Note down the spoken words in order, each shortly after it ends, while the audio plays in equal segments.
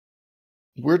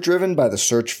We're driven by the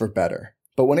search for better.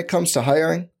 But when it comes to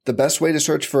hiring, the best way to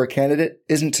search for a candidate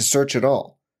isn't to search at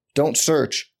all. Don't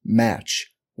search,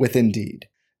 match with Indeed.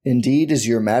 Indeed is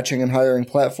your matching and hiring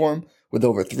platform with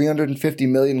over 350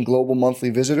 million global monthly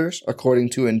visitors,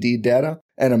 according to Indeed data,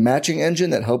 and a matching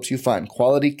engine that helps you find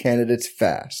quality candidates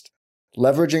fast.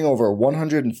 Leveraging over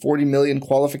 140 million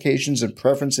qualifications and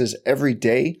preferences every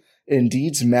day,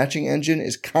 Indeed's matching engine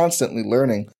is constantly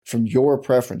learning from your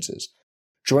preferences.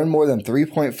 Join more than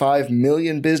 3.5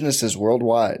 million businesses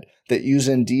worldwide that use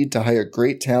Indeed to hire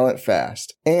great talent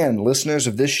fast. And listeners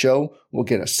of this show will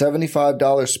get a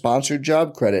 $75 sponsored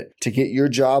job credit to get your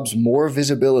jobs more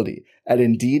visibility at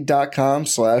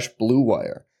Indeed.com/Blue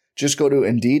Wire. Just go to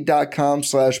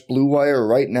Indeed.com/Blue Wire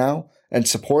right now and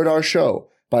support our show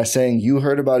by saying you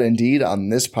heard about Indeed on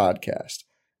this podcast.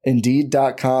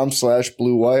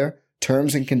 Indeed.com/Blue Wire.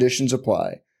 Terms and conditions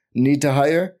apply. Need to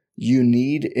hire? You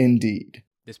need Indeed.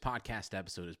 This podcast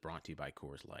episode is brought to you by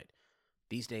Coors Light.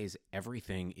 These days,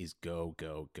 everything is go,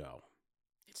 go, go.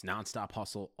 It's nonstop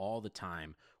hustle all the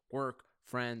time. Work,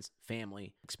 friends,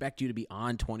 family, expect you to be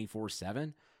on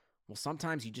 24/7. Well,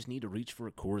 sometimes you just need to reach for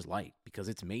a Coors Light because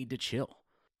it's made to chill.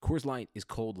 Coors Light is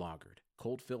cold lagered,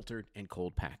 cold filtered, and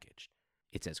cold packaged.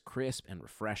 It's as crisp and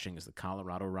refreshing as the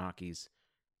Colorado Rockies.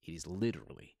 It is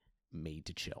literally made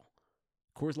to chill.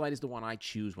 Coors Light is the one I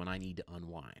choose when I need to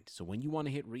unwind. So when you want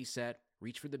to hit reset,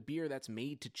 reach for the beer that's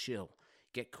made to chill.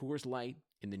 Get Coors Light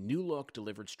in the new look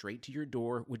delivered straight to your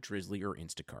door with Drizzly or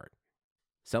Instacart.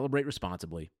 Celebrate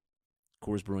responsibly.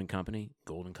 Coors Brewing Company,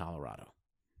 Golden, Colorado.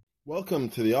 Welcome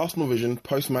to the Arsenal Vision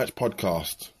post-match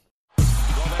podcast. Perez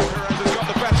has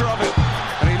got the better of it,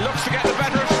 and he looks to get the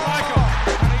better of Schmeichel,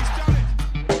 and he's done it.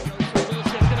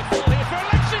 Wilshere's going to fall here for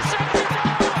Alexis Sanchez.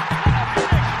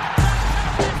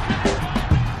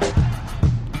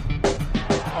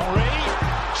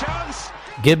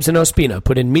 Gibbs and Ospina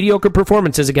put in mediocre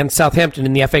performances against Southampton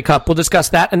in the FA Cup. We'll discuss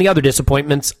that and the other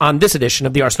disappointments on this edition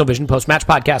of the Arsenal Vision Post-Match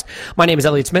Podcast. My name is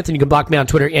Elliot Smith, and you can block me on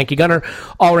Twitter, Yankee Gunner.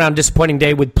 All-around disappointing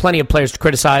day with plenty of players to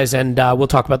criticize, and we'll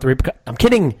talk about the repercussions. I'm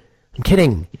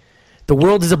kidding. The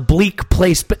world is a bleak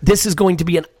place, but this is going to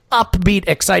be an upbeat,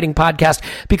 exciting podcast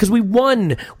because we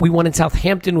won. We won in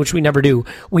Southampton, which we never do.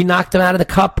 We knocked them out of the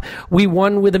cup. We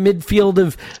won with a midfield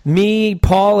of me,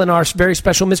 Paul, and our very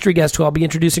special mystery guest, who I'll be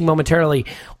introducing momentarily.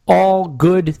 All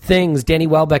good things. Danny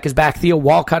Welbeck is back. Theo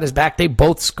Walcott is back. They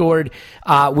both scored.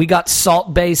 We got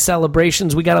Salt Bay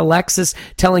celebrations. We got Alexis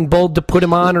telling Bold to put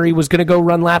him on or he was going to go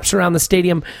run laps around the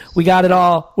stadium. We got it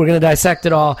all. We're going to dissect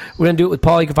it all. We're going to do it with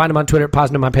Paul. You can find him on Twitter at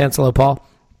Positive My Pants. Hello, Paul.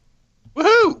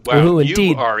 Woohoo! Wow, Woohoo, you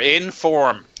indeed. are in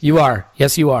form. You are.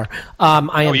 Yes, you are.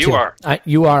 I am you too. are.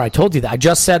 You are. I told you that. I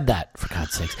just said that, for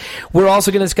God's sakes. We're also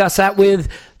going to discuss that with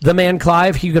the man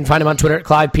Clive. You can find him on Twitter at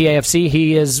ClivePAFC.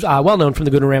 He is well known from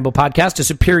the Good and Ramble podcast, a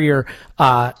superior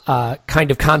kind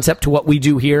of concept to what we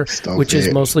do here, which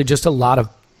is mostly just a lot of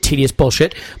tedious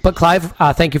bullshit. But Clive,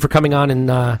 thank you for coming on and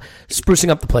sprucing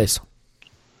up the place.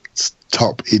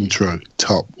 Top intro,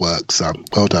 top work, son.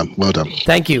 Well done.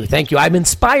 Thank you. I'm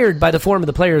inspired by the form of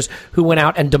the players who went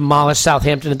out and demolished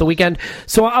Southampton at the weekend.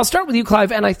 So I'll start with you,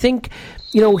 Clive, and I think,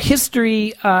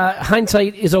 history,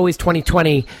 hindsight is always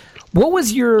 20/20. What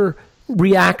was your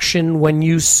reaction when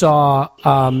you saw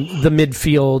the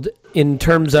midfield in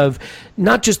terms of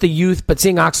not just the youth, but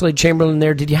seeing Oxlade-Chamberlain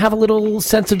there? Did you have a little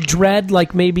sense of dread,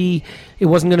 like maybe it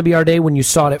wasn't going to be our day when you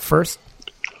saw it at first?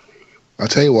 I'll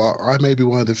tell you what, I may be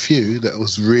one of the few that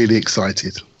was really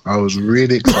excited. I was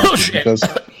really excited. Bullshit. Because...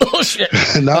 Bullshit.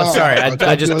 No, sorry,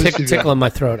 I just tickle in my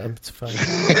throat. It's funny.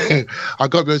 I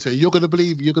got to be honest with you, you're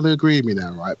going to agree with me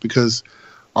now, right? Because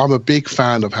I'm a big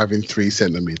fan of having three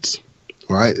centre mids,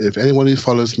 right? If anyone who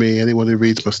follows me, anyone who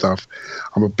reads my stuff,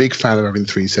 I'm a big fan of having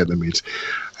three centre mids.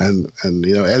 And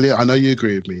Elliot, I know you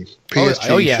agree with me.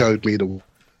 PSG showed me the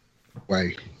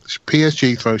way.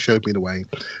 PSG showed me the way.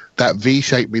 That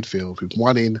V-shaped midfield with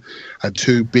one in and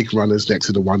two big runners next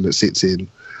to the one that sits in.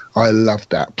 I love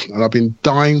that. And I've been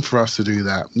dying for us to do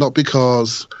that, not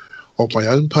because of my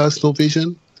own personal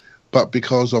vision, but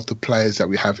because of the players that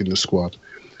we have in the squad.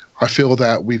 I feel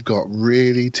that we've got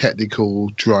really technical,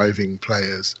 driving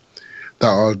players that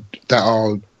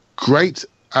are great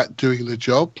at doing the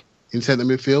job in centre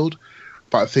midfield,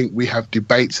 but I think we have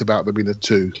debates about them in the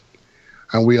two.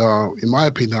 And we are, in my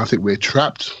opinion, I think we're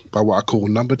trapped by what I call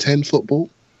number 10 football.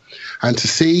 And to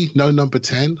see no number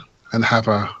 10 and have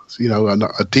a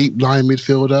deep line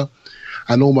midfielder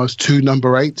and almost two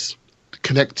number 8s,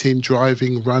 connecting,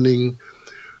 driving, running,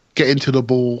 getting to the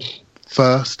ball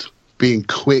first, being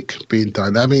quick, being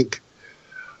dynamic.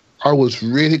 I was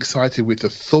really excited with the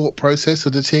thought process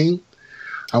of the team.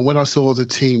 And when I saw the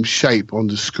team shape on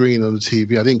the screen on the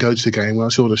TV, I didn't go to the game. When I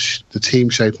saw the team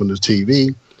shape on the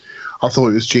TV, I thought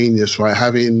it was genius, right?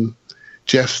 Having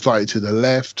Jeff slightly to the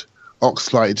left, Ox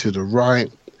slightly to the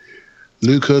right,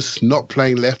 Lucas not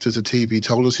playing left as the TV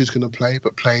told us he's going to play,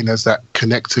 but playing as that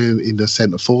connector in the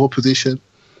centre forward position.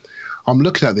 I'm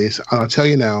looking at this, and I tell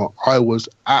you now, I was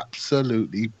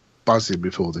absolutely buzzing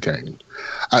before the game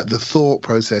at the thought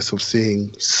process of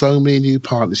seeing so many new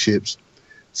partnerships,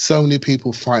 so many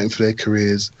people fighting for their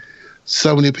careers,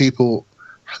 so many people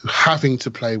having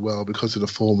to play well because of the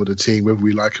form of the team, whether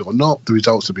we like it or not. The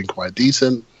results have been quite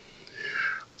decent.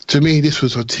 To me, this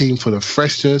was a team full of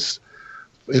freshness,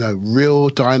 real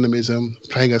dynamism,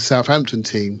 playing a Southampton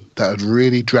team that had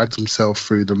really dragged themselves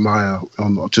through the mire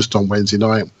on Wednesday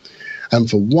night. And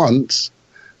for once,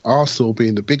 Arsenal,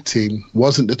 being the big team,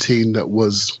 wasn't the team that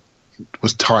was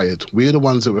tired. We were the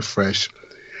ones that were fresh,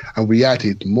 and we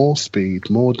added more speed,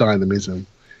 more dynamism.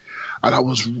 And I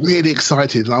was really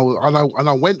excited, and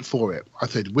I went for it. I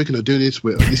said, "We're going to do this.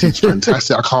 This is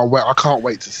fantastic. I can't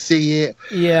wait to see it."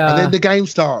 Yeah. And then the game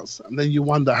starts, and then you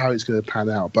wonder how it's going to pan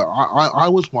out. But I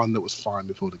was one that was fine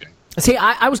before the game. See,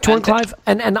 I was torn, Clive,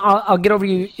 and I'll get over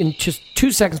you in just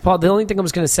 2 seconds, Paul. The only thing I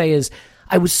was going to say is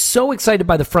I was so excited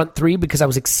by the front three because I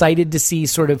was excited to see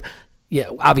sort of,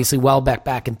 obviously Welbeck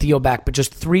back and Theo back, but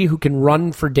just three who can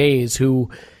run for days,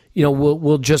 who,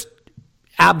 will just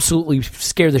absolutely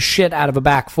scare the shit out of a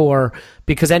back four,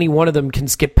 because any one of them can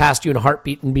skip past you in a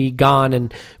heartbeat and be gone.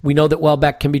 And we know that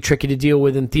Welbeck can be tricky to deal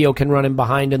with, and Theo can run in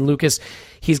behind. And Lucas,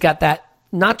 he's got that,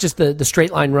 not just the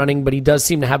straight line running, but he does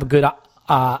seem to have a good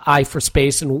eye for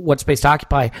space and what space to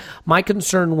occupy. My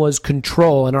concern was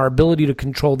control and our ability to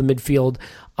control the midfield.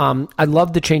 I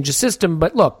love the change of system,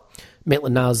 but look,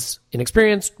 Maitland-Niles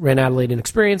inexperienced, Ran Adelaide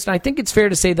inexperienced, and I think it's fair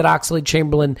to say that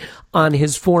Oxlade-Chamberlain, on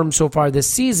his form so far this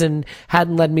season,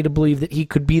 hadn't led me to believe that he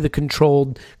could be the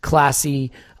controlled,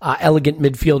 classy, elegant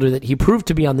midfielder that he proved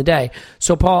to be on the day.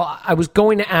 So, Paul, I was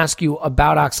going to ask you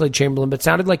about Oxlade-Chamberlain, but it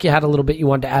sounded like you had a little bit you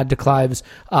wanted to add to Clive's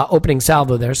opening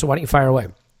salvo there, so why don't you fire away?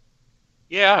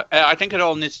 Yeah, I think it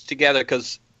all knits together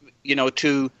because,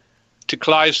 to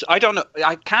Clive's, I don't know,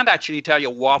 I can't actually tell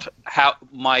you how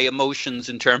my emotions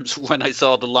in terms of when I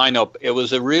saw the lineup. It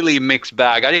was a really mixed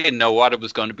bag. I didn't know what it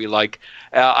was going to be like.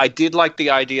 I did like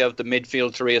the idea of the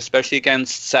midfield three, especially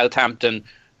against Southampton,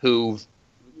 who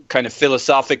kind of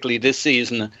philosophically this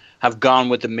season have gone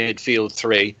with the midfield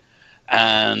three.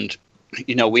 And,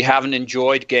 we haven't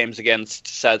enjoyed games against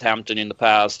Southampton in the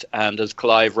past. And as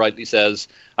Clive rightly says,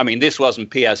 I mean, this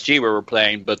wasn't PSG we were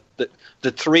playing, but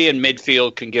the three in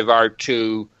midfield can give our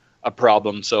two a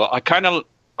problem. So I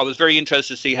was very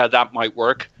interested to see how that might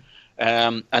work.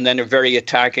 And then a very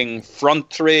attacking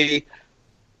front three.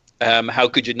 How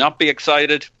could you not be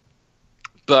excited?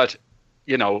 But,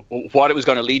 what it was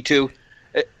going to lead to.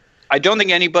 I don't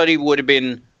think anybody would have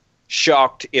been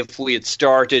shocked if we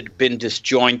had been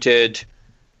disjointed,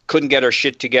 couldn't get our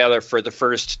shit together for the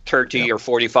first 30 or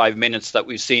 45 minutes that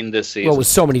we've seen this season. Well, with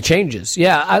so many changes.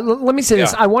 Yeah, let me say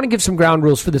this. I want to give some ground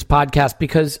rules for this podcast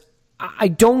because I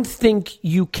don't think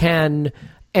you can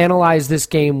analyze this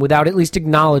game without at least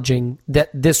acknowledging that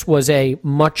this was a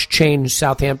much changed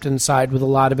Southampton side with a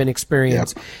lot of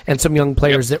inexperience and some young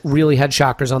players that really had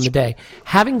shockers on the day.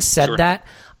 Having said that,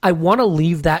 I want to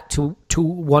leave that to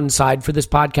one side for this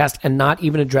podcast and not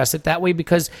even address it that way,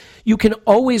 because you can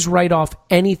always write off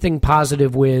anything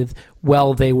positive with,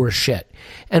 well, they were shit.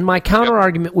 And my counter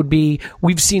argument would be,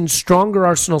 we've seen stronger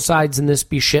Arsenal sides than this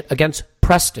be shit against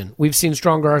Preston. We've seen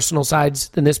stronger Arsenal sides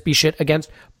than this be shit against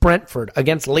Brentford,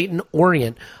 against Leyton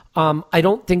Orient. I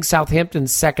don't think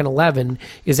Southampton's second 11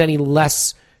 is any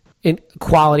less in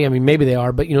quality. I mean, maybe they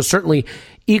are, but certainly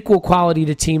equal quality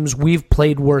to teams we've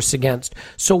played worse against.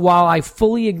 So while I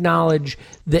fully acknowledge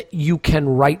that you can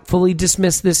rightfully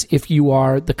dismiss this if you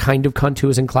are the kind of cunt who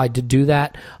is inclined to do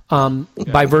that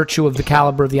by virtue of the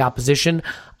caliber of the opposition,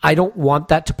 I don't want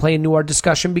that to play into our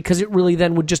discussion, because it really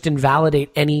then would just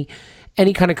invalidate any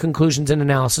kind of conclusions and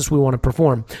analysis we want to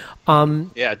perform.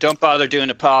 Don't bother doing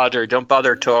a pod, or don't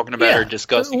bother talking about it or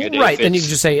discussing it. Right, and you can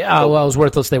just say, it was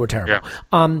worthless, they were terrible.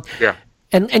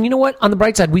 And you know what? On the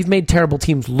bright side, we've made terrible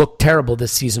teams look terrible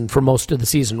this season for most of the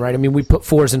season, right? I mean, we put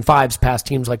 4s and 5s past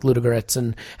teams like Ludogorets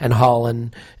and Hull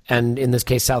and in this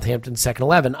case, Southampton's second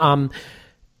 11.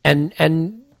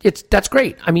 And that's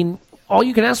great. I mean, all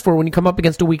you can ask for when you come up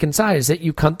against a weakened side is that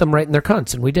you cunt them right in their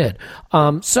cunts, and we did.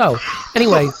 So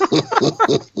anyway,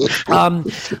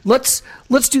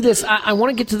 let's do this. I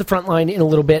want to get to the front line in a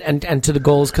little bit and to the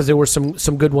goals, because there were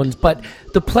some good ones. But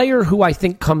the player who I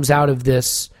think comes out of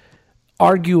this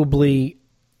arguably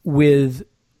with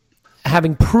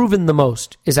having proven the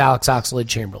most, is Alex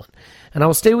Oxlade-Chamberlain. And I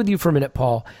will stay with you for a minute,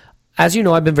 Paul. As you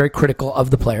know, I've been very critical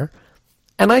of the player.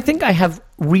 And I think I have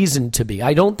reason to be.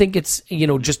 I don't think it's,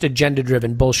 just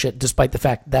agenda-driven bullshit, despite the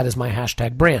fact that is my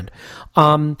hashtag brand.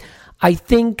 I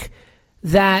think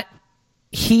that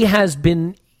he has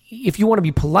been, if you want to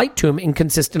be polite to him,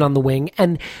 inconsistent on the wing.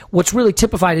 And what's really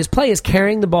typified his play is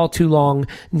carrying the ball too long,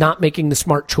 not making the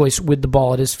smart choice with the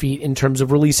ball at his feet in terms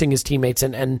of releasing his teammates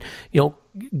and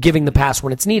giving the pass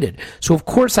when it's needed. So, of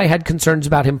course, I had concerns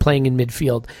about him playing in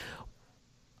midfield.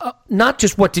 Not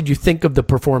just what did you think of the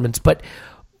performance, but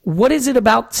what is it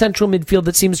about central midfield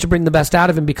that seems to bring the best out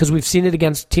of him? Because we've seen it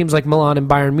against teams like Milan and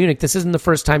Bayern Munich. This isn't the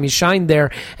first time he's shined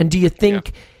there. And do you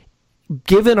think,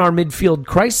 given our midfield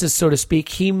crisis, so to speak,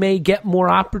 he may get more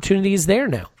opportunities there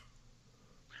now?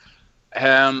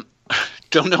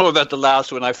 Don't know about the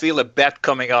last one. I feel a bet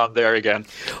coming on there again.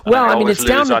 Well, it's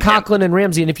down to Coughlin and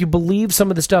Ramsey. And if you believe some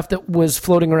of the stuff that was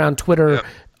floating around Twitter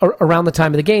around the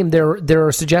time of the game, there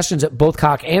are suggestions that both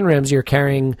Cock and Ramsey are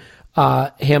carrying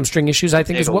hamstring issues, I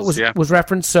think is what was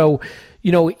referenced. So,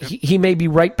 he may be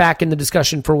right back in the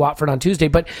discussion for Watford on Tuesday,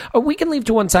 but we can leave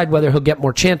to one side whether he'll get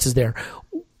more chances there.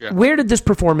 Yeah. Where did this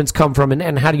performance come from,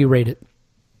 and how do you rate it?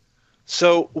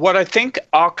 So what I think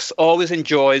Ox always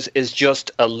enjoys is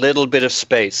just a little bit of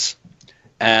space.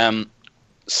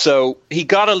 So he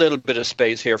got a little bit of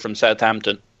space here from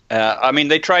Southampton.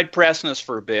 They tried pressing us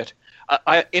for a bit.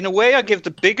 In a way, I give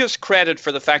the biggest credit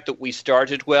for the fact that we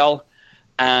started well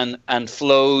and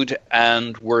flowed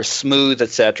and were smooth,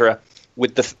 etc.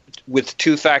 With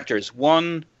two factors.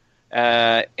 One,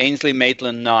 Ainsley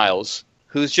Maitland-Niles,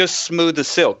 who's just smooth as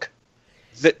silk.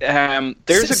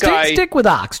 There's a guy. Stick with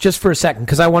Ox just for a second,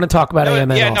 because I want to talk about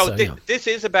AMN also. This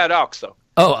is about Ox, though.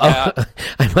 Oh,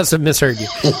 I must have misheard you.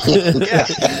 Yeah.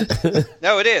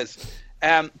 No, it is.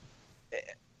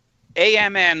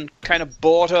 AMN kind of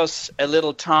bought us a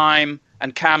little time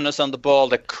and calmness on the ball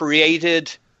that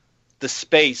created the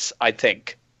space, I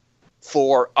think,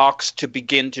 for Ox to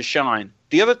begin to shine.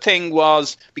 The other thing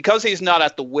was, because he's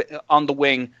not on the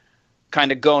wing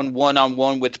kind of going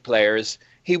one-on-one with players,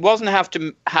 he wasn't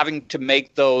having to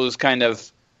make those kind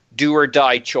of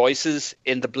do-or-die choices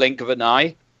in the blink of an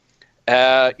eye.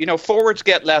 Forwards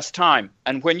get less time.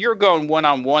 And when you're going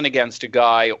one-on-one against a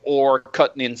guy or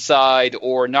cutting inside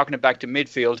or knocking it back to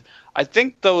midfield, I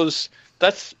think that's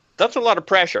a lot of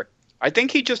pressure. I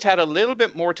think he just had a little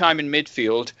bit more time in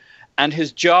midfield, and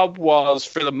his job was,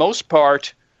 for the most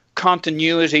part,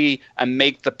 continuity and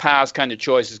make the pass kind of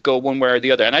choices go one way or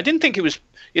the other. And I didn't think he was,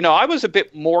 I was a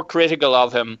bit more critical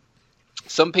of him.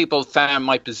 Some people found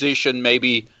my position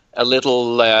maybe a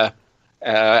little out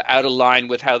of line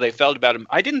with how they felt about him.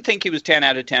 I didn't think he was 10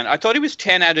 out of 10. I thought he was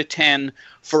 10 out of 10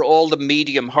 for all the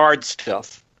medium hard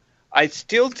stuff. I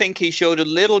still think he showed a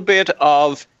little bit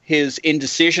of his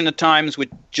indecision at times with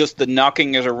just the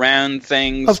knocking it around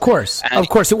things. Of course.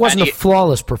 It wasn't a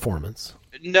flawless performance.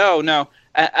 No.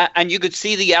 And you could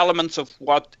see the elements of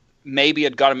what maybe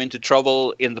had got him into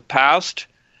trouble in the past.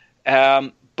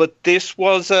 But this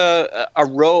was a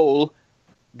role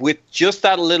with just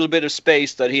that little bit of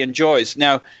space that he enjoys.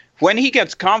 Now, when he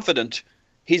gets confident,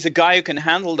 he's a guy who can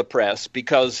handle the press,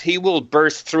 because he will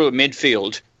burst through a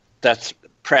midfield that's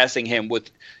pressing him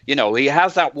with, he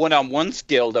has that one-on-one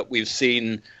skill that we've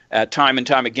seen time and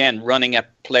time again, running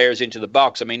at players into the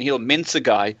box. He'll mince a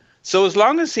guy. So as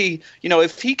long as he,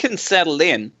 if he can settle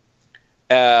in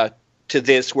to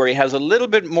this, where he has a little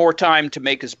bit more time to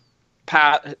make his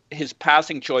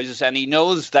passing choices, and he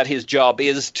knows that his job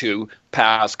is to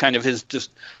pass, kind of his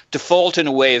default in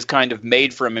a way is kind of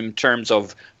made for him in terms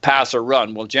of pass or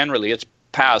run. Well, generally it's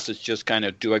pass. It's just kind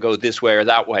of, do I go this way or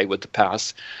that way with the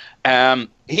pass?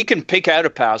 He can pick out a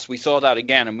pass. We saw that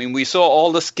again. We saw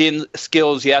all the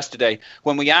skills yesterday.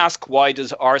 When we ask why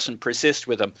does Arsene persist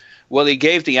with him, well, he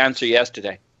gave the answer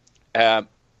yesterday.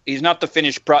 He's not the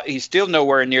finished he's still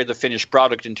nowhere near the finished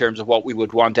product in terms of what we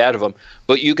would want out of him.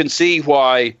 But you can see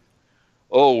why,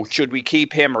 should we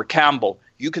keep him or Campbell?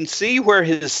 You can see where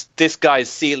this guy's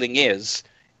ceiling is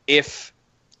if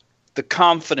the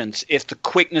confidence, if the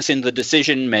quickness in the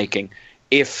decision making,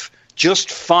 if just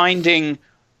finding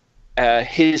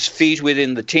his feet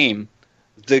within the team,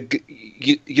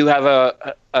 you have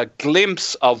a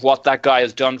glimpse of what that guy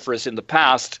has done for us in the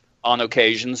past on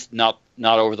occasions, not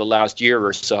over the last year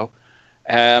or so.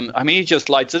 He just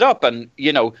lights it up, and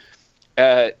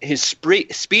his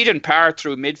speed and power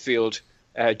through midfield.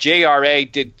 JRA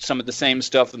did some of the same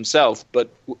stuff himself, but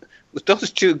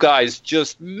those two guys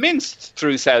just minced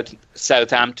through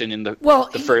Southampton in the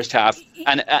first half,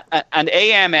 and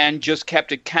AMN just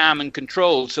kept it calm and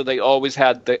controlled, so they always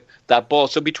had that ball.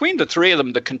 So between the three of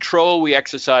them, the control we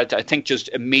exercised, I think, just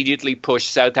immediately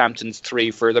pushed Southampton's three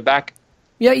further back.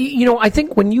 Yeah, I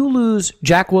think when you lose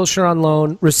Jack Wilshere on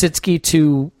loan, Rosicky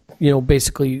to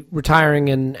basically retiring,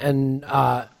 and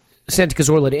Santi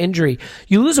Cazorla to injury,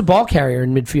 you lose a ball carrier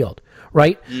in midfield,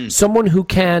 right? Someone who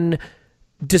can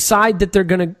decide that they're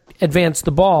going to advance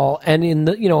the ball, and in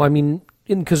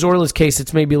Cazorla's case,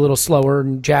 it's maybe a little slower.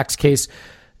 In Jack's case,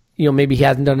 maybe he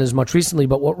hasn't done as much recently.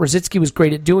 But what Rosicky was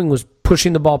great at doing was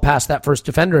pushing the ball past that first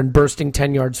defender and bursting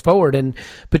 10 yards forward. And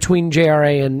between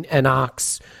JRA and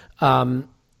Ox,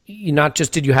 not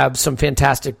just did you have some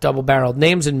fantastic double-barreled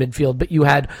names in midfield, but you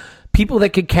had people that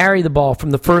could carry the ball from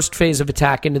the first phase of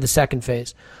attack into the second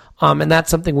phase. And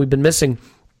that's something we've been missing.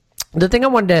 The thing I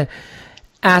wanted to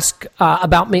ask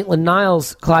about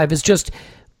Maitland-Niles, Clive, is just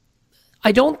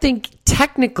I don't think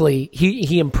technically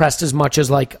he impressed as much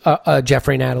as like a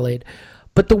Jeffrey and Adelaide,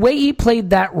 but the way he played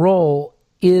that role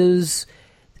is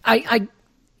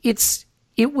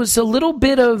it was a little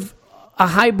bit of a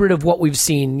hybrid of what we've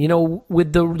seen.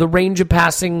 With the range of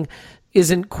passing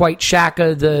isn't quite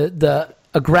Xhaka, the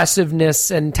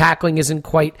aggressiveness and tackling isn't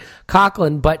quite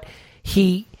Coughlin, but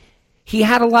he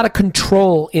had a lot of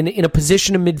control in a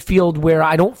position of midfield where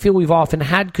I don't feel we've often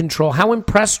had control. How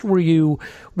impressed were you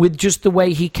with just the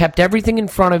way he kept everything in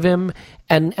front of him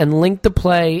and linked the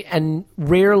play and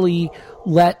rarely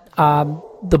let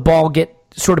the ball get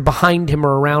sort of behind him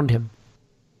or around him?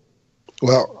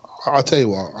 Well, I'll tell you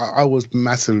what, I was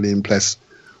massively impressed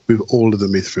with all of the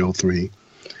midfield three.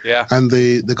 Yeah. And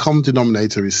the common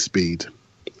denominator is speed,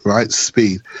 right?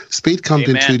 Speed. Speed comes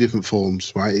in two different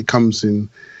forms, right? It comes in,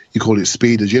 you call it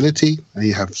speed agility, and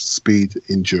you have speed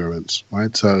endurance,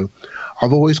 right? So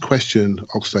I've always questioned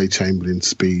Oxlade-Chamberlain's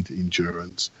speed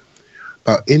endurance.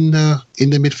 But in the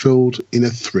midfield, in a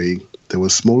three, there were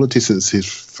smaller distances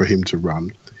for him to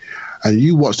run. And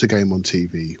you watched the game on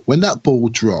TV. When that ball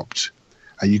dropped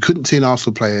and you couldn't see an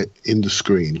Arsenal player in the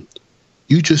screen,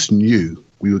 you just knew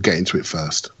we were getting to it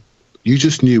first. You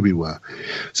just knew we were.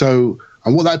 So,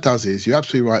 and what that does is, you're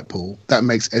absolutely right, Paul, that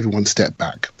makes everyone step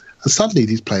back. And suddenly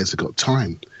these players have got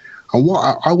time. And what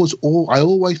I always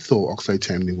thought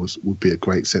Oxlade-Chamberlain would be a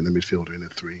great centre midfielder in a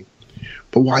three.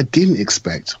 But what I didn't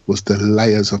expect was the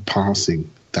layers of passing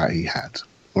that he had.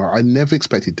 Well, I never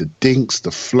expected the dinks,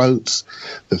 the floats,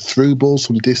 the through balls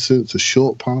from distance, the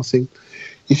short passing.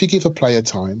 If you give a player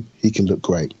time, he can look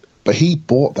great. But he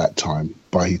bought that time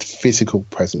by his physical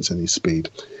presence and his speed.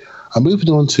 And moving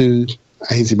on to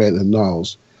Ainsley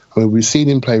Maitland-Niles, I mean, we've seen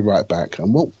him play right back.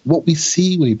 And what we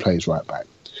see when he plays right back,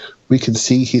 we can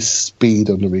see his speed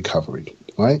on the recovery,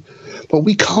 right? But what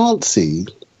we can't see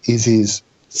is his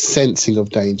sensing of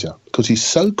danger, because he's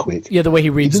so quick. Yeah, the way he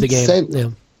reads the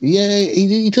game.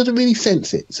 He doesn't really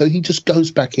sense it. So he just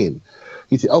goes back in.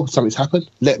 He says, oh, something's happened.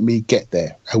 Let me get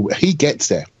there. And he gets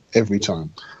there every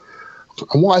time.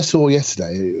 And what I saw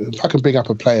yesterday, if I can bring up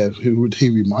a player who he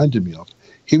reminded me of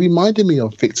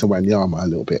Victor Wanyama a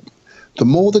little bit. The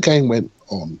more the game went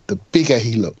on, the bigger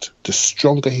he looked, the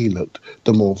stronger he looked,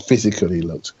 the more physical he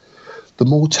looked. The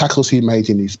more tackles he made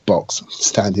in his box,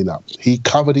 standing up. He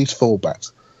covered his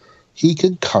fullbacks. He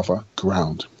can cover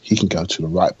ground. He can go to the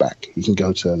right back. He can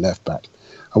go to the left back.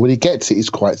 And when he gets it, it's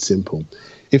quite simple.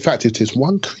 In fact, if there's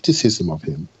one criticism of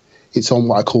him, it's on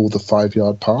what I call the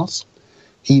 5-yard pass.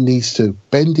 He needs to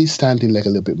bend his standing leg a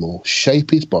little bit more,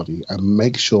 shape his body, and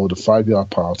make sure the 5-yard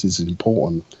pass is as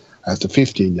important as the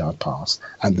 15-yard pass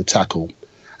and the tackle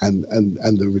and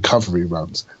the recovery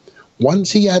runs.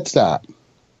 Once he adds that,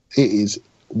 it is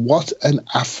what an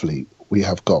athlete we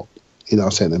have got in our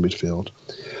centre midfield.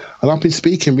 And I've been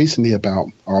speaking recently about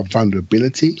our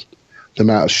vulnerability, the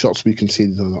amount of shots we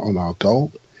conceded on our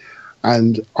goal.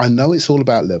 And I know it's all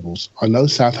about levels. I know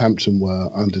Southampton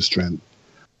were under strength,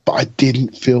 but I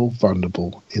didn't feel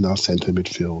vulnerable in our centre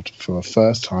midfield for the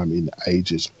first time in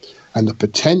ages. And the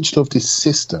potential of this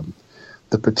system,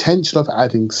 the potential of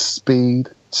adding speed,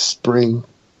 spring,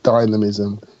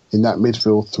 dynamism in that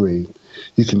midfield three,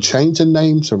 you can change the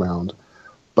names around,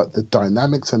 but the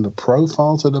dynamics and the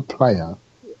profiles of the player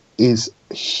is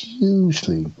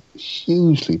hugely,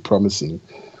 hugely promising.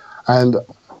 And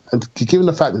given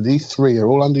the fact that these three are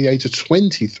all under the age of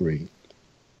 23,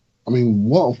 I mean,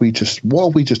 what have we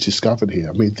just discovered here?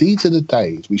 I mean, these are the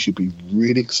days we should be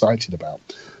really excited about,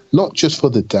 not just for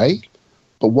the day,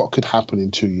 but what could happen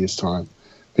in 2 years' time,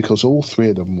 because all three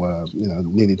of them were,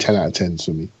 nearly 10 out of 10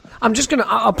 to me.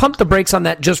 I'll pump the brakes on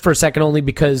that just for a second, only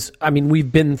because, I mean,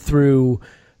 we've been through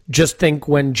just think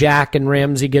when Jack and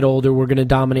Ramsey get older, we're going to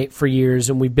dominate for years.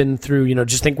 And we've been through,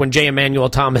 just think when J. Emmanuel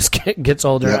Thomas gets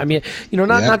older. Yep. I mean,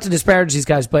 not to disparage these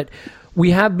guys, but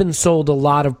we have been sold a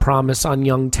lot of promise on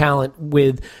young talent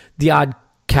with the odd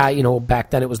cat, back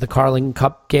then it was the Carling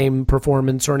Cup game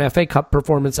performance or an FA Cup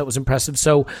performance that was impressive.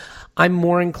 So I'm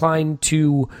more inclined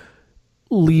to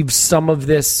leave some of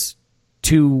this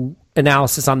to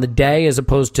analysis on the day as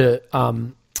opposed to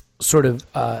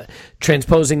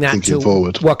transposing that Thinking to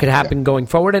forward. what could happen going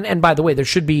forward. And by the way, there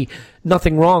should be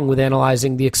nothing wrong with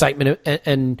analyzing the excitement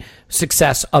and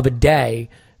success of a day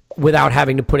without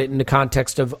having to put it in the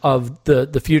context of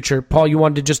the future. Paul, you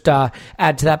wanted to just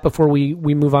add to that before we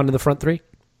move on to the front three?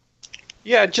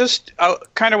 Yeah, just I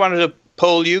kind of wanted to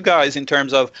poll you guys in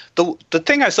terms of the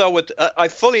thing I saw with I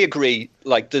fully agree,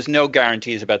 like there's no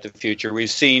guarantees about the future. We've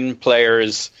seen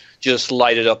players just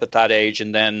light it up at that age,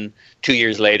 and then 2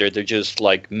 years later they're just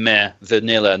like meh,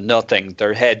 vanilla, nothing.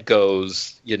 Their head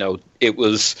goes,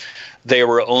 they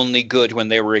were only good when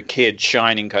they were a kid,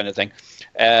 shining kind of thing.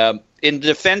 In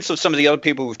defense of some of the other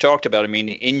people we've talked about, I mean,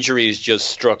 injuries just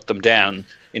struck them down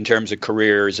in terms of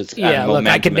careers. Look,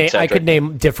 I could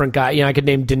name different guys. I could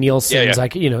name Danielson's.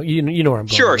 Like, you know where I'm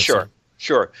going.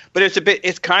 Sure. But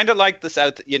it's kind of like the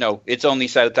South. It's only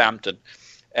Southampton,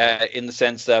 in the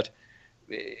sense that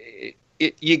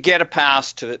you get a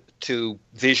pass to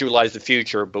visualize the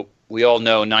future, but we all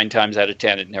know 9 times out of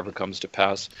 10 it never comes to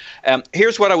pass.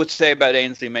 Here's what I would say about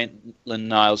Ainsley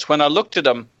Maitland-Niles. When I looked at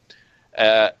him,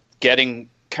 getting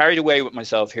carried away with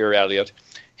myself here, Elliot,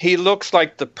 he looks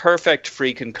like the perfect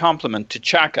freaking complement to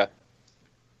Xhaka.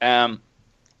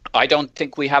 I don't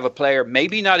think we have a player,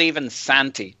 maybe not even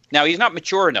Santi. Now, he's not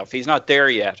mature enough. He's not there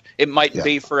yet. It might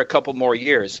be for a couple more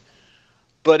years.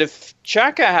 But if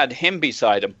Xhaka had him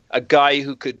beside him, a guy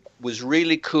who was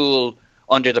really cool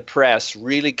under the press,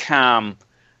 really calm,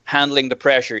 handling the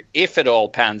pressure, if it all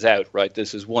pans out, right?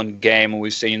 This is one game, and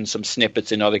we've seen some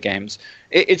snippets in other games.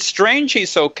 It's strange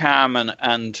he's so calm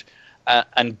and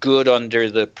good under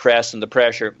the press and the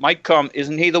pressure. Mike,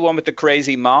 isn't he the one with the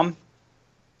crazy mom?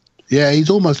 Yeah,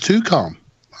 he's almost too calm,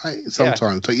 right?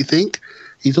 Sometimes, don't you think?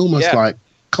 He's almost like,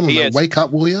 come on, man, wake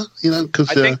up, will you? Because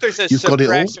I think there's a you've got it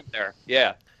all. There.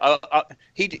 Yeah.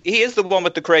 He is the one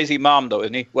with the crazy mom, though,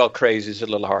 isn't he? Well, crazy is a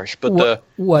little harsh,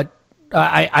 but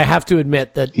I have to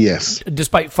admit that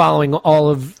despite following all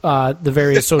of the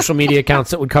various social media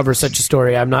accounts that would cover such a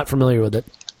story, I'm not familiar with it.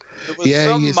 There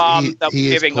was some mom that was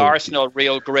giving Arsenal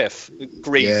real grief.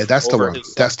 Yeah, that's the one.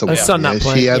 That's the one. Her son not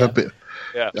playing. She had a bit.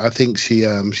 Yeah. I think she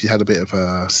had a bit of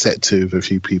a set to with a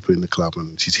few people in the club,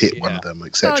 and she's hit one of them,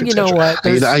 etc. You know what?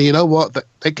 And you know what?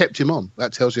 They kept him on.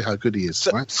 That tells you how good he is,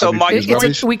 right? So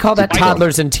we call that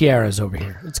toddlers and tiaras over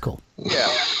here. It's cool. Yeah.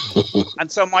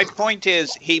 And so my point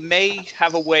is, he may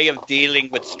have a way of dealing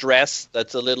with stress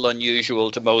that's a little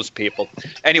unusual to most people.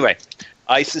 Anyway,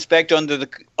 I suspect under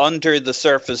the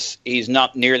surface, he's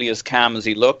not nearly as calm as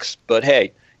he looks. But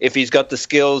hey, if he's got the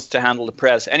skills to handle the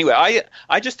press. Anyway,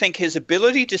 I just think his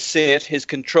ability to sit, his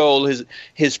control,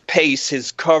 his pace,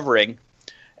 his covering,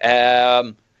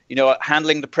 handling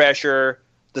the pressure,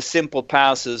 the simple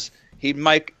passes, he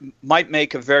might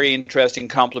make a very interesting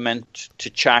complement to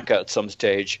Xhaka at some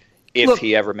stage if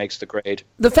he ever makes the grade.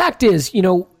 The fact is,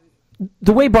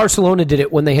 the way Barcelona did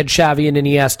it when they had Xavi and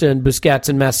Iniesta and Busquets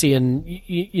and Messi and,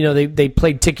 they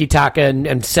played tiki-taka and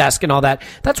Cesc and all that,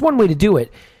 that's one way to do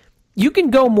it. You can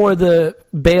go more the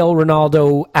Bale,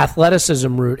 Ronaldo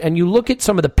athleticism route, and you look at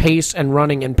some of the pace and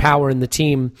running and power in the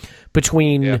team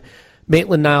between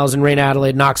Maitland-Niles and Rain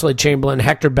Adelaide, and Oxlade-Chamberlain,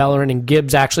 Hector Bellerin, and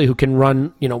Gibbs, actually, who can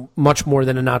run much more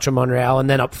than a Nacho Monreal, and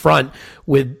then up front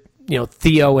with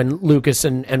Theo and Lucas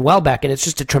and Welbeck, and it's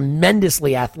just a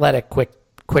tremendously athletic,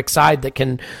 quick side that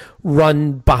can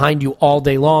run behind you all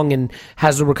day long and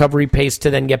has the recovery pace to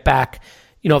then get back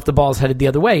if the ball's headed the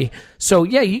other way. So,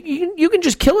 yeah, you can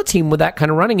just kill a team with that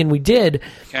kind of running, and we did.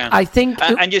 I think...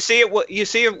 And you see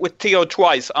it with Theo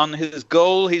twice. On his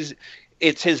goal,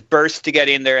 it's his burst to get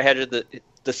in there ahead of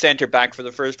the centre-back for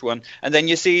the first one. And then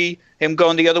you see him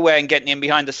going the other way and getting in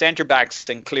behind the centre-backs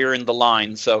and clearing the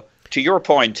line. So, to your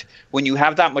point, when you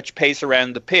have that much pace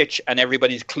around the pitch and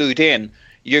everybody's clued in,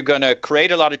 you're going to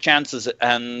create a lot of chances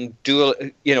and bail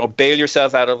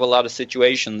yourself out of a lot of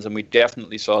situations, and we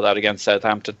definitely saw that against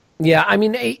Southampton. Yeah, I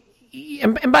mean,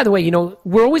 and by the way,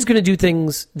 we're always going to do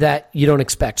things that you don't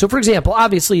expect. So, for example,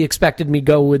 obviously you expected me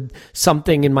go with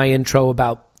something in my intro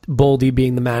about Boldy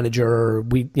being the manager, or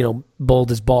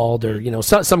Bold is bald, or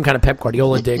some kind of Pep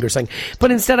Guardiola dig or something. But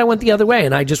instead, I went the other way,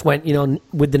 and I just went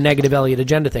with the negative Elliott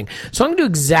agenda thing. So I'm going to do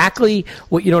exactly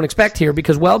what you don't expect here,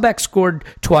 because Welbeck scored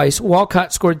twice,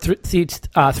 Walcott scored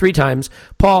three times.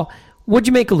 Paul, What'd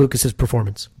you make of Lucas's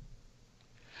performance?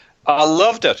 I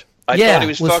loved it. I thought he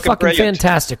was fucking brilliant.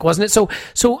 Fantastic, wasn't it?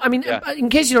 So I mean, in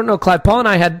case you don't know, Clive, Paul and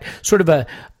I had sort of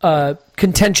a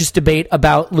contentious debate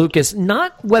about Lucas,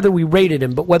 not whether we rated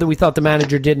him, but whether we thought the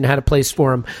manager did and had a place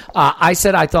for him. I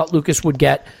said I thought Lucas would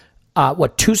get,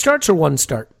 2 starts or 1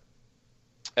 start?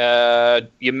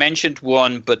 You mentioned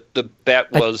 1, but the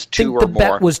bet was 2 or more. The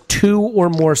bet was 2 or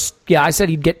more. Yeah, I said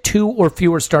he'd get 2 or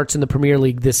fewer starts in the Premier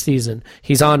League this season.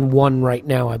 He's on 1 right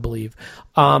now, I believe.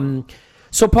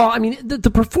 So, Paul, I mean, the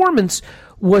performance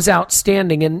was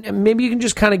outstanding, and maybe you can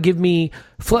just kind of give me,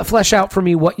 flesh out for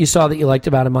me what you saw that you liked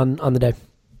about him on the day.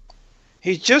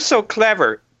 He's just so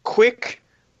clever. Quick,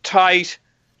 tight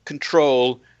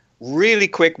control, really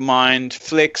quick mind,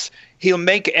 flicks. He'll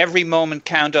make every moment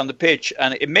count on the pitch,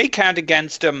 and it may count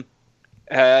against him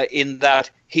in that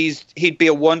he'd be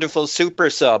a wonderful super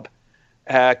sub.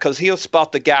 Because he'll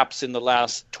spot the gaps in the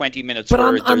last 20 minutes. But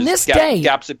where on this day,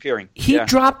 gaps appearing. He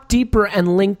dropped deeper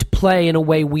and linked play in a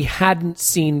way we hadn't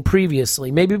seen previously.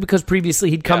 Maybe because previously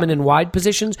he'd come in wide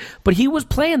positions, but he was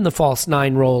playing the false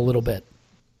 9 role a little bit.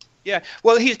 Yeah,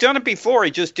 well, he's done it before.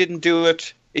 He just didn't do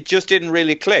it. It just didn't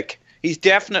really click. He's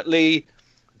definitely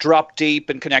dropped deep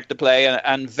and connect the play,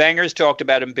 and Wenger's talked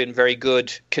about him being very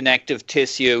good connective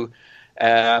tissue,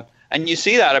 and you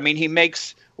see that. I mean, he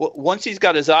makes. Once he's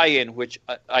got his eye in, which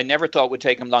I never thought would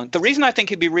take him long. The reason I think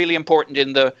he'd be really important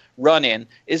in the run-in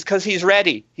is because he's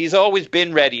ready. He's always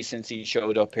been ready since he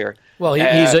showed up here. Well,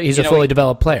 he's a fully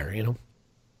developed player, you know.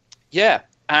 Yeah,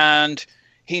 and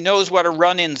he knows what a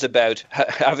run-in's about,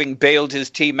 having bailed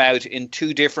his team out in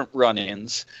 2 different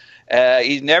run-ins.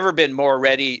 He's never been more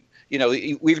ready. You know,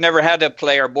 we've never had a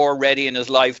player more ready in his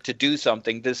life to do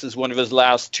something. This is one of his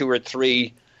last 2 or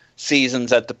 3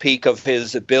 seasons at the peak of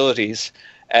his abilities.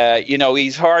 You know,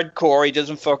 he's hardcore. He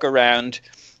doesn't fuck around.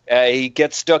 He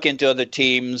gets stuck into other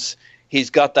teams. He's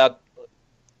got that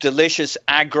delicious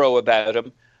aggro about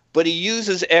him, but he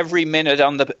uses every minute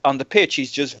on the pitch.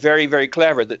 He's just very, very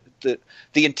clever. The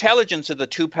intelligence of the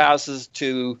 2 passes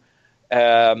to,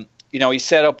 he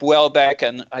set up Welbeck,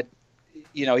 and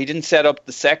he didn't set up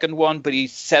the second one, but he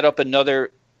set up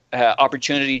another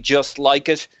opportunity just like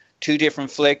it. 2 different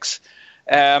flicks.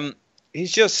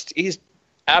 He's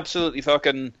absolutely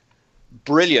fucking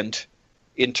brilliant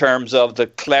in terms of the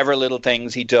clever little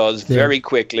things he does very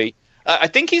quickly. I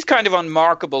think he's kind of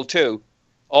unmarkable too,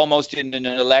 almost in an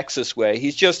Alexis way.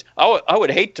 He's just, I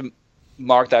would hate to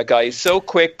mark that guy. He's so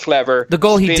quick, clever. The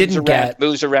goal he didn't get.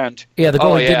 Moves around. Yeah, the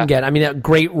goal he didn't get. I mean, that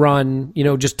great run,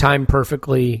 just timed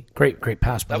perfectly. Great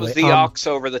pass, by the way. That was the ox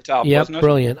over the top, wasn't it?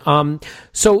 Brilliant.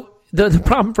 So the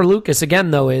problem for Lucas,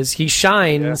 again, though, is he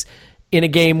shines in a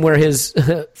game where his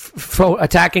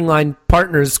attacking line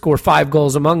partners score 5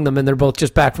 goals among them, and they're both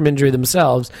just back from injury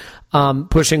themselves,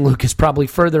 pushing Lucas probably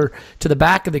further to the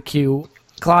back of the queue.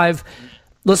 Clive,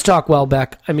 let's talk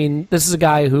Welbeck. I mean, this is a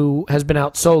guy who has been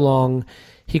out so long.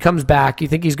 He comes back. You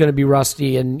think he's going to be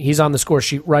rusty, and he's on the score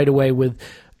sheet right away with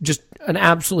just an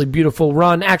absolutely beautiful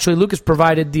run. Actually, Lucas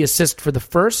provided the assist for the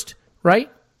first, right?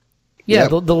 Yeah,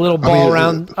 the little ball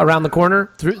around the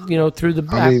corner through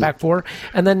the back 4.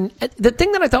 And then the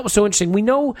thing that I thought was so interesting, we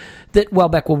know that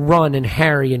Welbeck will run and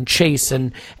harry and chase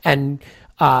and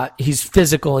he's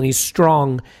physical and he's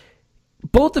strong.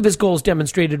 Both of his goals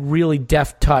demonstrated really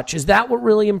deft touch. Is that what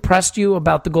really impressed you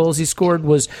about the goals he scored?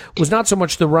 Was not so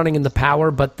much the running and the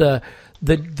power, but the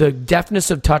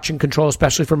deftness of touch and control,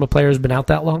 especially from a player who's been out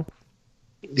that long?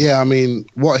 Yeah, I mean,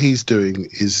 what he's doing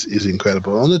is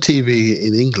incredible. On the TV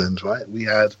in England, right, we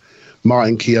had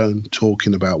Martin Keown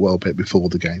talking about Welbeck before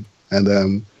the game,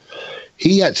 and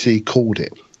he actually called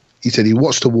it. He said he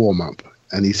watched the warm-up,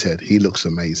 and he said, he looks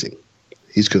amazing.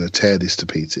 He's going to tear this to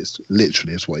pieces.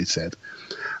 Literally, is what he said.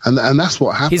 And that's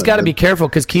what happened. He's got to be careful,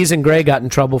 because Keys and Gray got in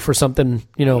trouble for something,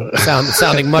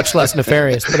 sounding much less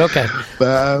nefarious, but okay.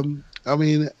 But, I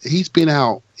mean, he's been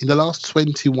out in the last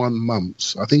 21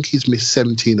 months. I think he's missed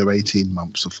 17 or 18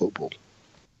 months of football.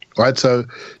 Right? So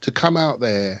to come out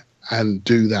there and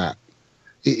do that,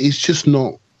 it's just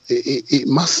not.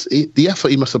 The effort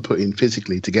he must have put in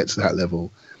physically to get to that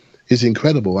level is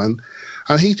incredible. And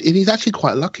he's actually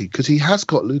quite lucky, because he has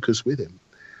got Lucas with him.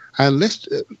 And let's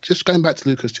just going back to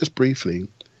Lucas just briefly,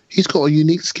 he's got a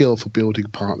unique skill for building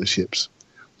partnerships.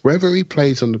 Wherever he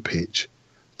plays on the pitch,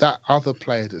 that other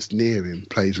player that's near him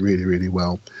plays really, really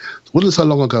well. Wasn't so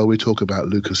long ago we talked about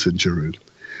Lucas and Giroud.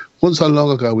 Wasn't so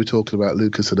long ago we talked about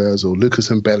Lucas and Ozil,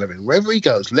 Lucas and Bellerin. Wherever he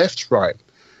goes, left, right.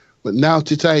 But now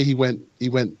today he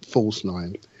went false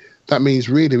 9. That means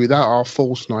really without our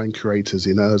false 9 creators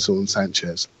in Ozil and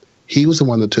Sanchez, he was the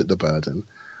one that took the burden,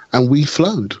 and we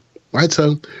flowed. Right,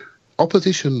 so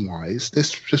opposition-wise,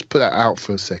 let's just put that out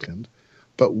for a second,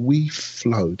 but we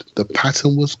flowed. The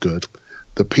pattern was good.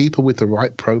 The people with the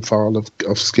right profile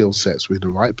of skill sets were in the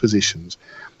right positions.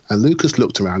 And Lucas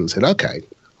looked around and said, okay,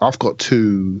 I've got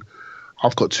two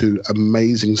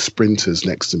amazing sprinters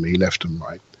next to me, left and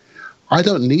right. I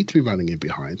don't need to be running in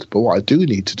behind, but what I do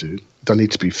need to do, I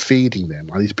need to be feeding them.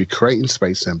 I need to be creating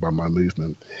space then by my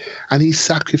movement. And he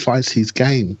sacrificed his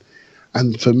game.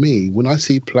 And for me, when I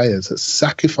see players that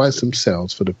sacrifice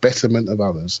themselves for the betterment of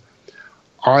others,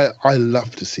 I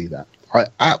love to see that. I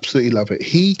absolutely love it.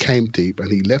 He came deep and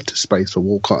he left a space for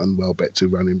Walcott and Welbeck to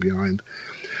run in behind.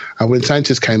 And when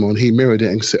Sanchez came on, he mirrored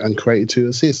it and created 2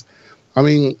 assists. I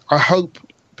mean, I hope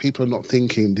people are not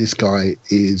thinking this guy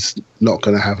is not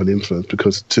going to have an influence,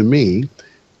 because to me,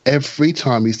 every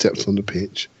time he steps on the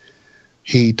pitch,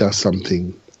 he does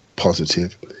something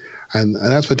positive. And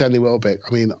as for Danny Welbeck,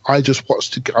 I mean, I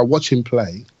watch him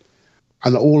play,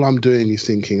 and all I'm doing is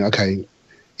thinking, okay,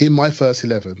 in my first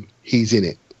 11, he's in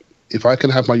it. If I can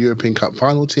have my European Cup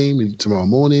final team tomorrow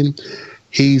morning,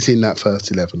 he's in that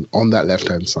first 11 on that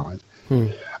left-hand side.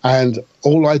 And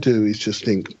all I do is just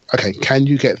think, okay, can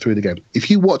you get through the game? If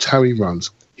you watch how he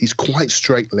runs, he's quite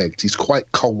straight-legged. He's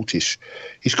quite coltish.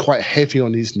 He's quite heavy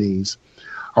on his knees.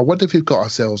 I wonder if we've got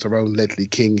ourselves our own Ledley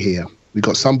King here. We've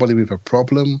got somebody with a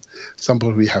problem,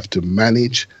 somebody we have to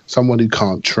manage, someone who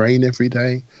can't train every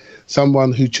day,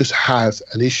 someone who just has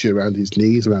an issue around his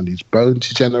knees, around his bone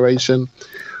degeneration.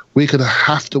 We're going to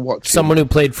have to watch someone him. Who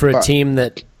played for a team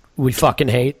that we fucking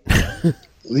hate.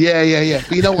 Yeah.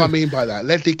 But you know what I mean by that.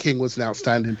 Ledley King was an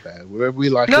outstanding player. Wherever we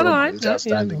like him, he was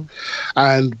outstanding.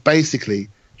 And basically,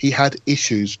 he had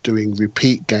issues doing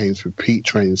repeat games, repeat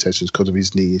training sessions because of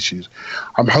his knee issues.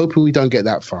 I'm hoping we don't get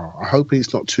that far. I'm hoping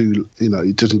it's not too,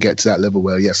 it doesn't get to that level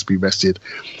where he has to be rested.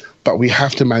 But we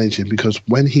have to manage him, because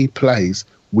when he plays,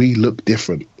 we look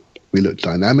different. We look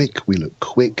dynamic. We look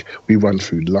quick. We run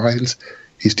through lines.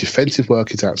 His defensive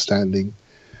work is outstanding.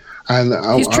 And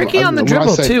he's tricky on the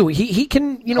dribble too. He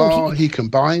can, he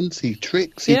combines, he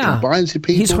tricks, he combines with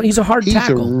people. He's a hard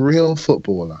tackle. He's a real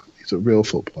footballer.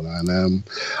 And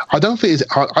I don't think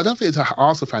it's an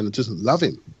Arsenal fan that doesn't love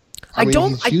him.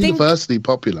 He's universally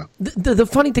popular. The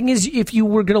funny thing is, if you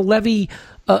were going to levy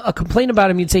a complaint about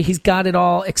him, you'd say he's got it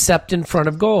all except in front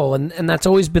of goal, and that's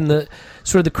always been the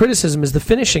sort of the criticism, is the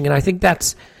finishing. And I think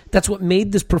that's what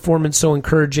made this performance so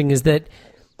encouraging, is that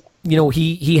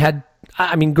he had.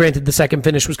 I mean, granted, the second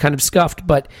finish was kind of scuffed,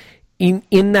 but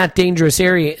in that dangerous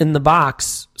area in the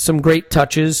box, some great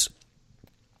touches,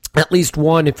 at least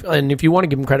one, if you want to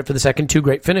give him credit for the second, 2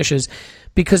 great finishes,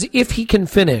 because if he can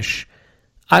finish,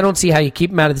 I don't see how you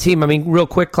keep him out of the team. I mean, real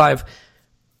quick, Clive,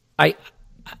 I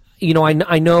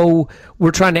know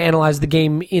we're trying to analyze the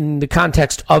game in the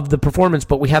context of the performance,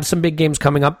 but we have some big games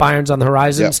coming up. Bayern's on the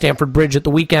horizon, yep. Stamford Bridge at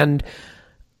the weekend.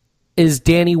 Is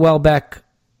Danny Welbeck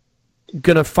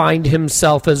gonna find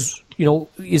himself as,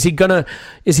 is he gonna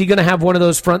have one of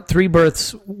those front 3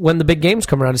 berths when the big games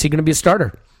come around? Is he gonna be a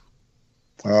starter?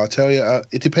 I'll tell you,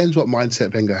 it depends what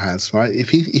mindset Wenger has, right? If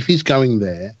he's going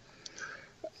there,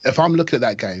 if I'm looking at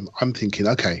that game, I'm thinking,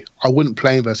 okay, I wouldn't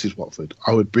play him versus Watford.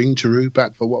 I would bring Giroud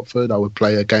back for Watford. I would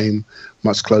play a game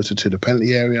much closer to the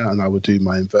penalty area, and I would do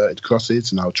my inverted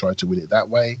crosses, and I would try to win it that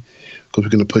way, because we're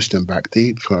going to push them back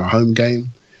deep for a home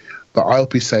game. But I'll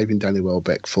be saving Danny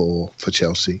Welbeck for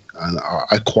Chelsea. And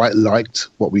I quite liked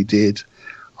what we did.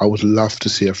 I would love to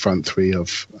see a front 3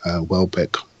 of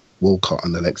Welbeck, Walcott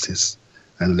and Alexis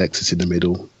in the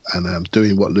middle, and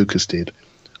doing what Lucas did.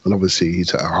 And obviously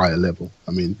he's at a higher level.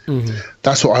 I mean,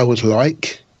 that's what I would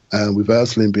like, with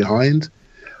Ozil in behind.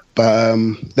 But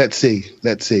let's see.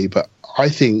 But I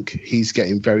think he's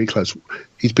getting very close.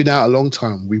 He's been out a long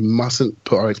time. We mustn't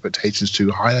put our expectations too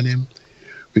high on him.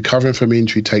 Recovering from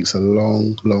injury takes a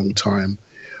long, long time,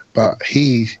 but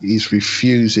he is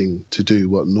refusing to do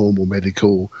what normal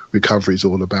medical recovery is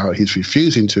all about. He's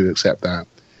refusing to accept that,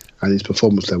 and his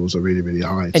performance levels are really, really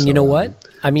high. And you know what?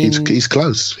 I mean, he's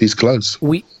close. He's close.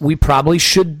 We probably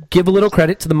should give a little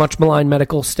credit to the much maligned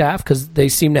medical staff, because they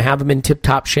seem to have him in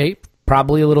tip-top shape,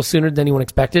 probably a little sooner than anyone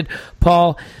expected.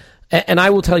 Paul, and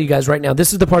I will tell you guys right now,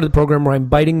 this is the part of the program where I'm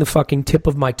biting the fucking tip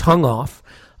of my tongue off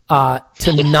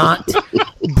to not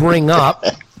bring up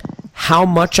how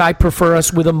much I prefer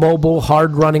us with a mobile,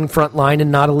 hard-running front line and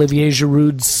not Olivier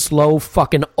Giroud's slow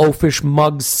fucking oafish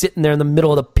mug sitting there in the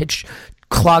middle of the pitch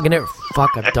clogging it.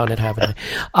 Fuck, I've done it, haven't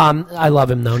I? I love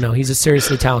him, though. No, he's a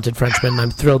seriously talented Frenchman, and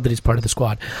I'm thrilled that he's part of the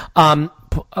squad.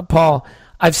 Paul,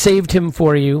 I've saved him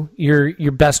for you,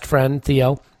 your best friend,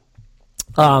 Theo.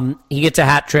 He gets a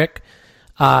hat trick.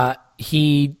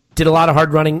 He did a lot of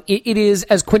hard running. It is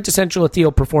as quintessential a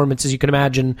Theo performance as you can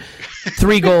imagine.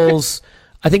 3 goals.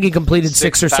 I think he completed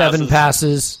 6 or 7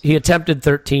 passes. He attempted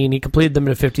 13. He completed them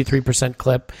at a 53%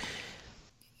 clip.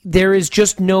 There is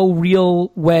just no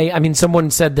real way. I mean,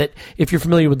 someone said that if you're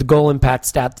familiar with the goal impact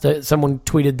stat, someone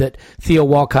tweeted that Theo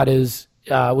Walcott was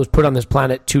put on this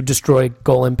planet to destroy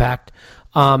goal impact.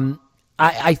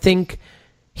 I think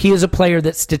he is a player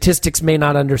that statistics may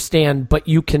not understand, but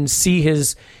you can see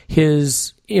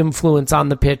his influence on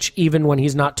the pitch even when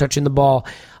he's not touching the ball.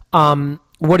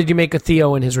 What did you make of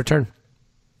Theo in his return?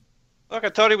 Look, I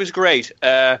thought he was great.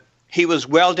 He was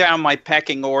well down my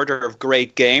pecking order of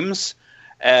great games.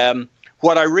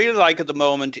 What I really like at the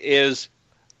moment is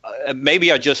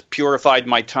maybe I just purified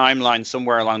my timeline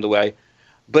somewhere along the way,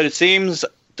 but it seems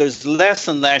there's less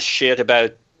and less shit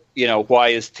about, why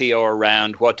is Theo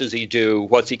around? What does he do?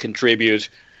 What's he contribute?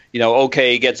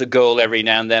 Okay, he gets a goal every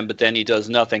now and then, but then he does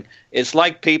nothing. It's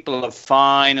like people have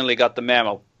finally got the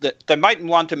memo. They mightn't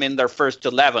want him in their first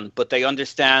 11, but they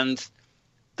understand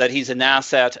that he's an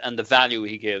asset and the value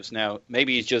he gives. Now,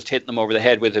 maybe he's just hitting them over the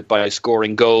head with it by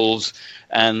scoring goals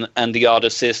and the odd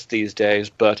assist these days.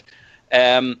 But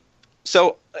the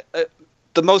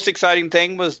most exciting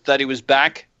thing was that he was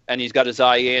back and he's got his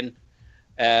eye in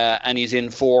and he's in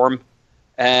form.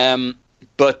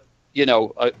 But,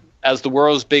 as the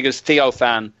world's biggest Theo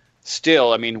fan,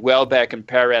 still, I mean, Welbeck and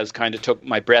Perez kind of took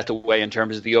my breath away in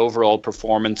terms of the overall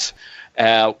performance.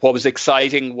 What was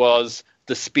exciting was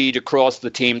the speed across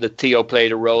the team that Theo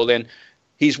played a role in.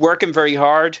 He's working very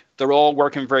hard. They're all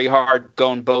working very hard,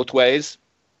 going both ways.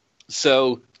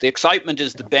 So the excitement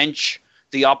is the bench,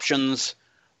 the options,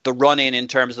 the run-in in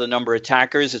terms of the number of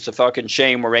attackers. It's a fucking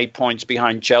shame we're 8 points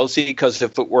behind Chelsea, because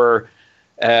if it were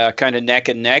kind of neck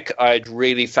and neck, I'd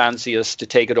really fancy us to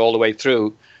take it all the way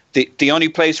through. The only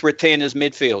place we're thin is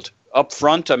midfield. Up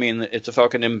front, I mean, it's a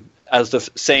fucking, as the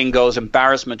saying goes,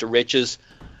 embarrassment of riches.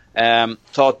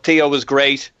 Thought Theo was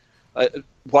great.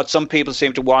 What some people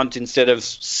seem to want, instead of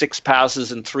 6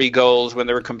 passes and 3 goals when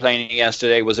they were complaining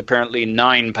yesterday, was apparently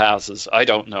 9 passes. I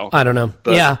don't know.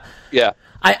 But, yeah.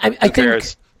 I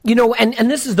think,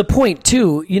 and this is the point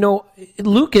too.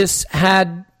 Lucas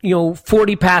had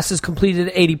 40 passes completed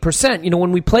at 80%.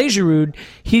 When we play Giroud,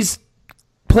 he's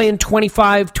playing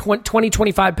 25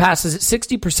 passes at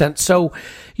 60%. So,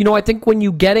 I think when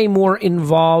you get a more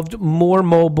involved, more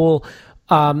mobile,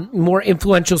 more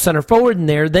influential center forward in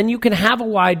there, then you can have a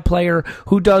wide player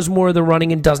who does more of the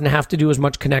running and doesn't have to do as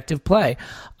much connective play.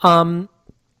 And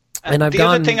I've the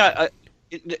other thing,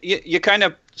 you kind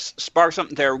of sparked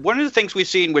something there. One of the things we've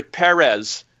seen with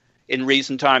Perez in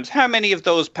recent times, how many of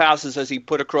those passes has he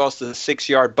put across the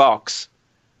 6-yard box?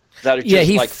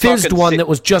 He fizzed one that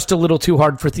was just a little too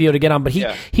hard for Theo to get on, but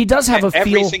he does have a feel.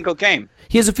 Every single game.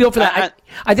 He has a feel for that.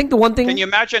 I think the one thing... Can you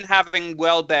imagine having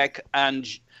Welbeck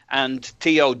and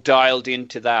Theo dialed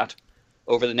into that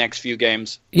over the next few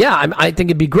games? Yeah, I think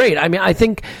it'd be great. I mean, I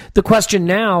think the question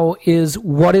now is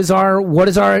what is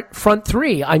our front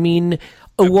three? I mean,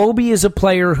 Iwobi is a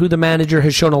player who the manager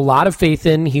has shown a lot of faith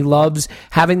in. He loves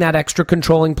having that extra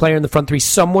controlling player in the front three,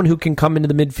 someone who can come into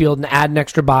the midfield and add an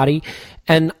extra body.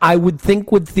 And I would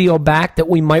think with Theo back that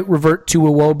we might revert to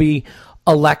Iwobi,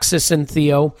 Alexis, and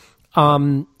Theo.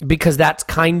 Because that's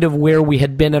kind of where we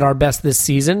had been at our best this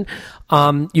season.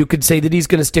 You could say that he's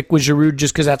going to stick with Giroud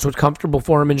just because that's what's comfortable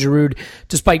for him. And Giroud,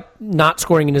 despite not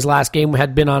scoring in his last game,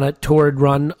 had been on a torrid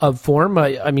run of form.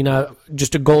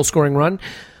 Just a goal-scoring run.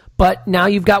 But now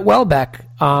you've got Welbeck.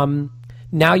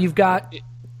 Now you've got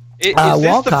Is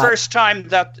Walcott. this the first time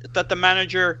that the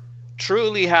manager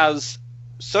truly has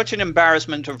such an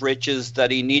embarrassment of riches that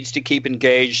he needs to keep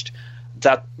engaged,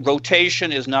 that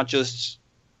rotation is not just...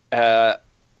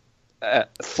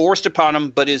 forced upon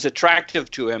him, but is attractive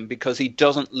to him because he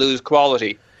doesn't lose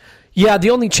quality? Yeah, the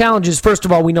only challenge is, first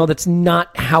of all, we know that's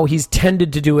not how he's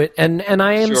tended to do it. And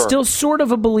I am still sort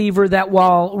of a believer that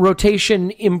while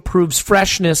rotation improves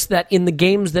freshness, that in the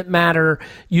games that matter,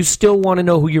 you still want to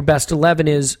know who your best 11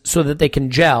 is so that they can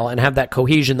gel and have that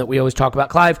cohesion that we always talk about.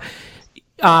 Clive,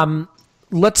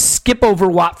 let's skip over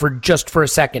Watford just for a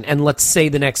second, and let's say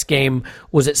the next game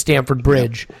was at Stamford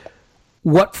Bridge.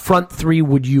 What front three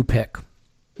would you pick?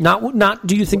 Not.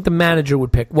 Do you think the manager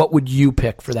would pick? What would you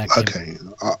pick for that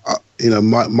game?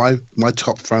 Okay, my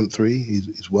top front three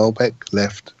is Welbeck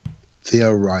left,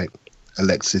 Theo right,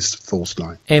 Alexis false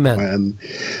line. Amen. And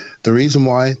the reason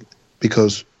why,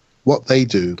 because what they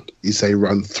do is they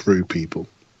run through people,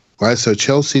 right? So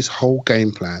Chelsea's whole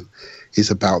game plan is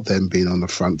about them being on the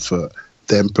front foot,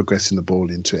 them progressing the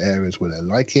ball into areas where they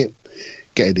like it,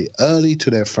 getting it early to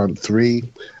their front three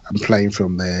and playing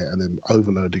from there, and then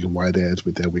overloading wide areas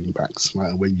with their wing backs. Right?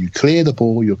 And when you clear the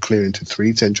ball, you're clearing to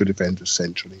three central defenders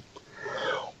centrally.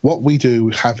 What we do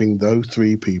having those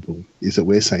three people is that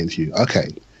we're saying to you, okay,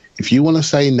 if you want to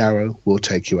stay narrow, we'll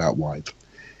take you out wide.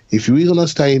 If you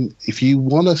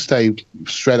want to stay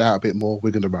spread out a bit more,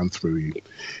 we're going to run through you.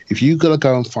 If you got to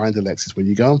go and find Alexis, when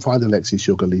you go and find Alexis,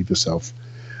 you're going to leave yourself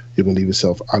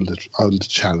under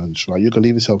challenge, right? You're going to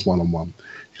leave yourself one-on-one. You're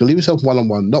going to leave yourself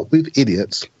one-on-one, not with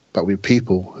idiots, but with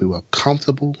people who are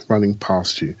comfortable running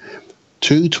past you. A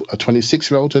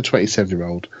 26-year-old to a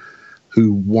 27-year-old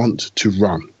who want to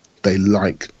run. They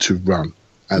like to run.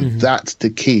 And that's the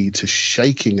key to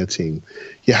shaking a team.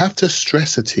 You have to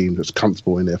stress a team that's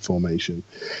comfortable in their formation.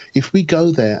 If we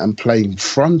go there and play in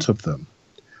front of them,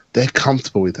 they're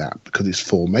comfortable with that because it's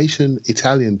formation,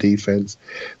 Italian defense.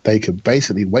 They can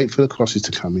basically wait for the crosses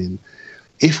to come in.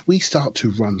 If we start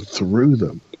to run through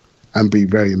them and be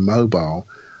very mobile,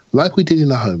 like we did in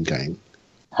the home game,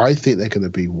 I think they're going to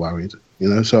be worried.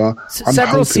 So I'm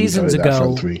several seasons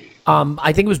ago,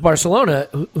 I think it was Barcelona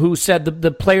who said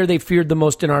the player they feared the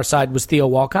most in our side was Theo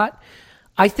Walcott.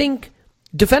 I think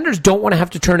defenders don't want to have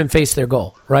to turn and face their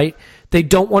goal, right? They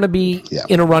don't want to be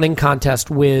in a running contest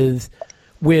with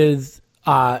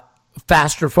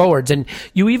faster forwards. And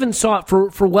you even saw it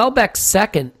for Welbeck's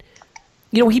second.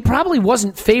 He probably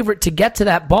wasn't favorite to get to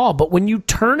that ball, but when you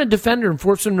turn a defender and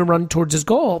force them to run towards his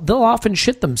goal, they'll often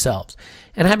shit themselves.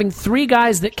 And having three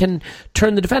guys that can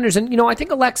turn the defenders, and I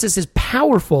think Alexis is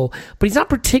powerful, but he's not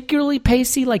particularly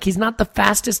pacey, like he's not the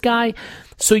fastest guy.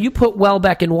 So you put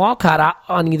Welbeck and Walcott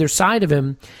on either side of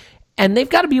him, and they've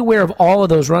got to be aware of all of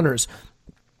those runners.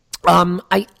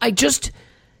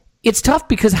 It's tough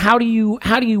because how do you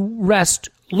rest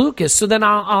Lucas? So then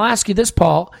I'll ask you this,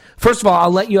 Paul. First of all,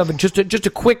 I'll let you have just a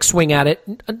quick swing at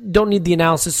it. Don't need the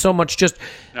analysis so much. Just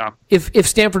if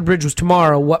Stamford Bridge was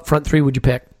tomorrow, what front three would you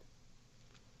pick?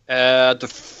 The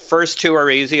first two are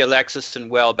easy, Alexis and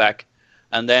Welbeck.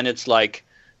 And then it's like,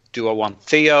 do I want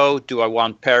Theo? Do I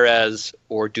want Perez?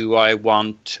 Or do I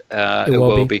want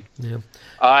Iwobi? Yeah.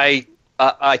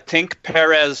 I think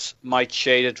Perez might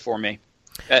shade it for me.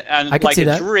 And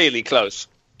it's really close.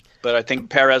 But I think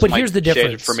Perez might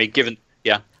shade it for me, given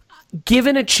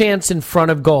a chance in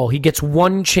front of goal. He gets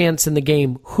one chance in the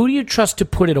game. Who do you trust to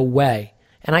put it away?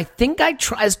 And I think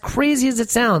as crazy as it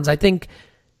sounds, I think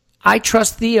I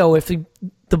trust Theo if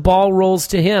the ball rolls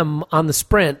to him on the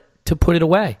sprint to put it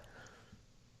away.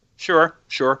 Sure.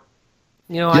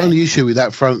 The only issue with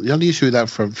that front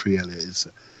three, Elliot, is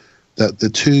that the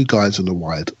two guys on the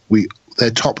wide,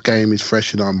 their top game is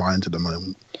fresh in our minds at the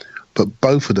moment, but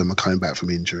both of them are coming back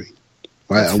from injury,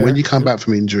 right? That's and fair. When you come back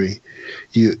from injury,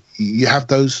 you have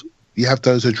those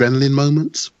adrenaline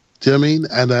moments. Do you know what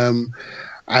I mean?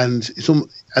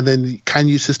 And then can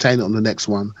you sustain it on the next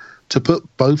one? To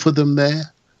put both of them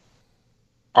there,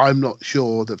 I'm not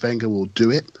sure that Wenger will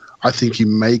do it. I think he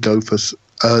may go for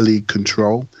early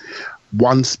control.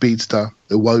 One speedster,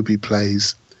 Iwobi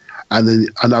plays, and then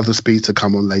another speedster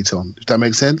come on later on. Does that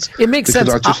make sense? It makes sense.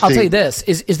 I'll tell you this.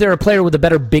 Is there a player with a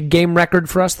better big game record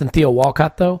for us than Theo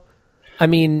Walcott, though? I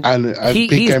mean,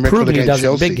 he's proven he does it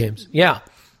in big games. Yeah,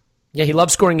 he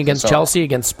loves scoring against Chelsea,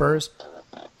 against Spurs.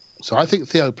 So I think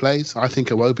Theo plays. I think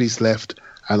Iwobi's left.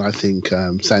 And I think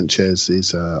Sanchez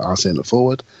is our centre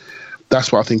forward.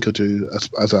 That's what I think he'll do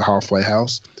as a halfway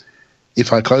house.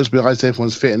 If I close my eyes,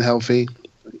 everyone's fit and healthy,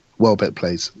 Welbeck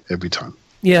plays every time.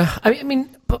 Yeah, I mean,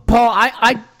 Paul,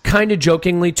 I kind of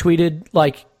jokingly tweeted,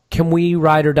 like, can we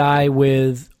ride or die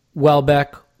with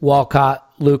Welbeck, Walcott,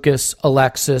 Lucas,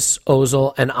 Alexis,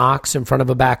 Ozil, and Ox in front of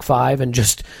a back five and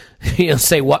just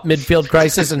say what midfield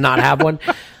crisis and not have one?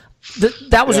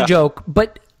 That was a joke.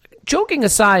 But joking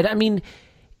aside, I mean,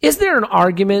 is there an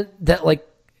argument that, like,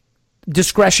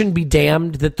 discretion be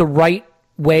damned, that the right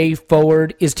way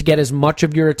forward is to get as much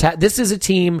of your attack? This is a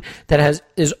team that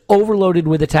is overloaded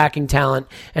with attacking talent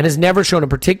and has never shown a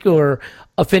particular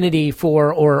affinity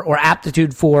for or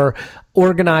aptitude for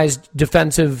organized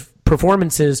defensive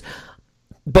performances,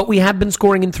 but we have been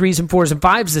scoring in 3s and 4s and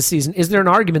 5s this season. Is there an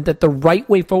argument that the right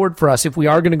way forward for us, if we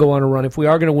are going to go on a run, if we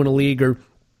are going to win a league or,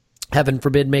 heaven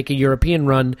forbid, make a European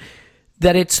run,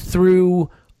 that it's through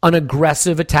an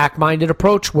aggressive, attack-minded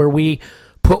approach where we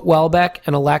put Welbeck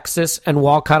and Alexis and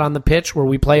Walcott on the pitch, where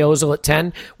we play Ozil at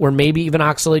 10, where maybe even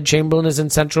Oxlade-Chamberlain is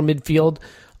in central midfield?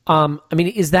 I mean,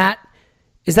 is that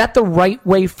the right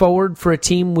way forward for a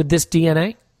team with this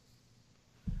DNA?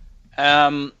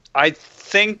 I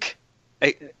think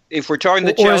if we're talking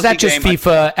the Chelsea game... Or is that just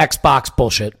FIFA, Xbox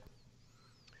bullshit?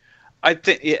 I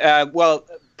think,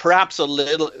 perhaps a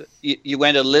little. You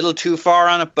went a little too far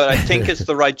on it, but I think it's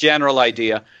the right general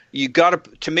idea. You got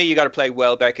to play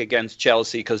Welbeck against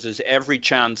Chelsea because there's every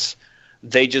chance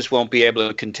they just won't be able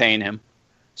to contain him.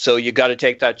 So you got to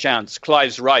take that chance.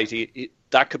 Clive's right.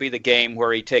 That could be the game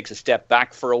where he takes a step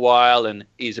back for a while and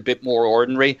he's a bit more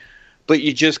ordinary. But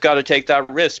you just got to take that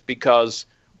risk because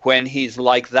when he's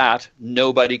like that,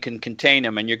 nobody can contain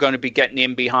him. And you're going to be getting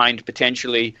in behind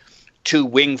potentially 2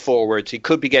 wing forwards. He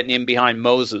could be getting in behind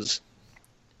Moses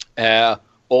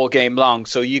all game long.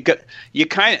 So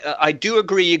I do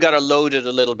agree you got to load it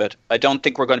a little bit. I don't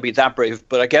think we're going to be that brave.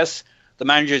 But I guess the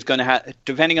manager is going to have,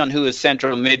 depending on who his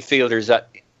central midfielders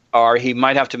are, he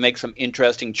might have to make some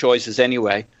interesting choices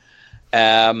anyway.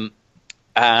 Ox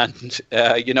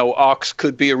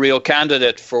could be a real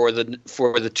candidate for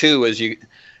the 2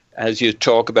 as you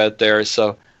talk about there.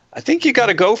 So I think you got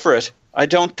to go for it. I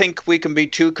don't think we can be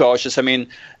too cautious. I mean,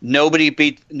 nobody's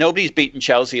beaten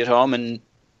Chelsea at home, and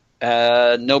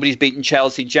nobody's beaten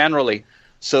Chelsea generally.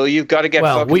 So you've got to get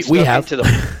fucking stuck into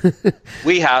them.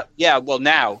 We have, yeah. Well,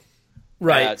 now,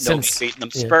 right? Nobody's beaten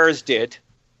them. Spurs did,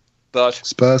 but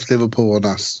Spurs, Liverpool, and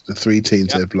us, the 3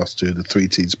 teams they've lost to, the 3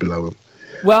 teams below them.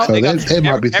 Well, so they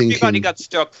might be thinking. Everybody got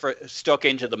stuck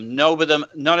into them.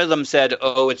 None of them said,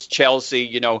 "Oh, it's Chelsea."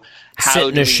 Sit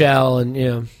in a shell,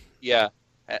 and yeah.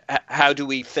 How do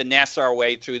we finesse our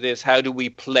way through this? How do we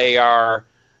play our,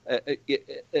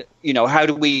 how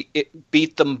do we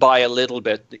beat them by a little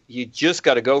bit? You just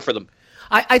got to go for them.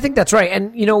 I think that's right,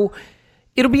 and it'll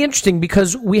be interesting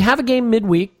because we have a game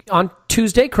midweek on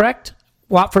Tuesday, correct?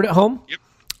 Watford at home. Yep.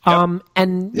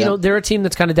 They're a team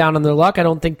that's kind of down on their luck. I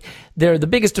don't think they're the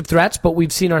biggest of threats, but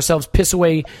we've seen ourselves piss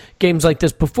away games like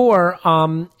this before.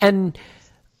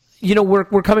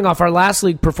 We're coming off our last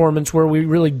league performance where we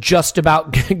really just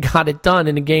about got it done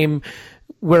in a game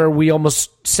where we almost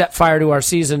set fire to our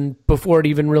season before it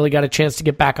even really got a chance to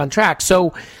get back on track.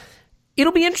 So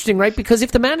it'll be interesting, right? Because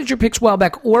if the manager picks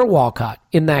Welbeck or Walcott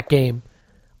in that game,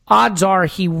 odds are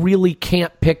he really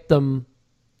can't pick them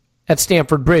at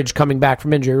Stamford Bridge coming back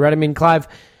from injury, right? I mean, Clive,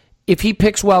 if he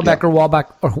picks Welbeck or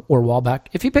Walbeck,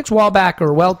 if he picks Walbeck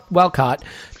or Welcott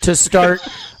to start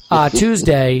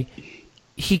Tuesday,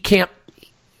 he can't.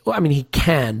 Well, I mean, he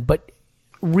can, but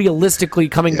realistically,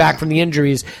 coming back from the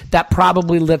injuries, that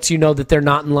probably lets you know that they're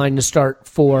not in line to start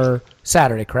for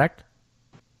Saturday, correct?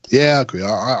 Yeah, I agree.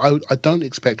 I don't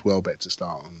expect Welbeck to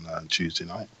start on Tuesday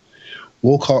night.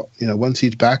 Walcott, once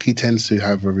he's back, he tends to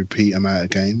have a repeat amount of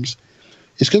games.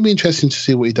 It's going to be interesting to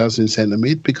see what he does in centre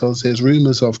mid because there's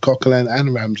rumours of Coquelin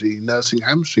and Ramsey nursing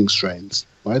hamstring strains,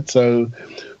 right? So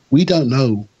we don't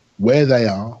know where they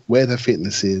are, where their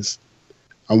fitness is,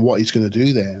 and what he's going to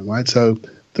do there, right? So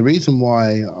the reason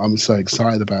why I'm so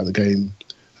excited about the game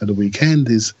at the weekend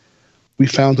is we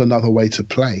found another way to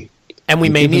play. And we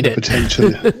may need it.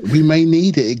 Potentially, we may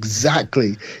need it,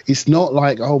 exactly. It's not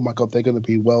like, oh my God, they're going to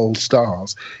be world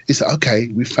stars. It's okay,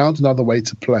 we found another way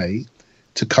to play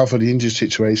to cover the injury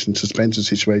situation, suspension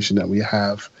situation that we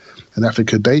have, and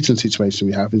Africa-Dayton situation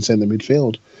we have in centre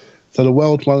midfield. So the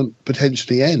world won't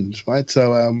potentially end, right?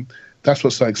 So that's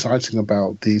what's so exciting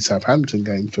about the Southampton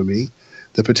game for me.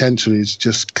 The potential is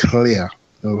just clear.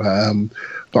 But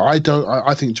I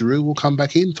think Giroud will come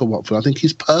back in for Watford. I think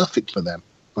he's perfect for them,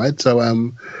 right? So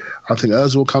I think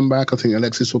Ozil will come back. I think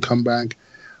Alexis will come back.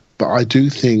 But I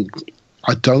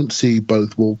don't see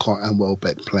both Walcott and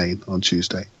Welbeck playing on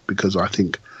Tuesday because I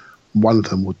think one of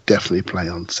them will definitely play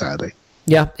on Saturday.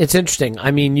 Yeah, it's interesting.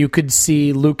 I mean, you could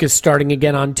see Lucas starting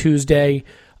again on Tuesday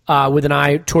with an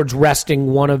eye towards resting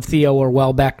one of Theo or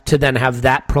Welbeck to then have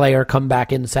that player come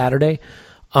back in Saturday.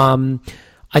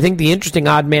 I think the interesting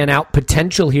odd man out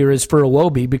potential here is for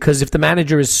Iwobi because if the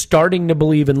manager is starting to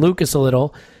believe in Lucas a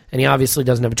little, and he obviously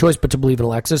doesn't have a choice but to believe in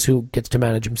Alexis, who gets to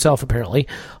manage himself apparently,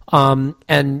 and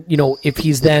if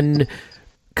he's then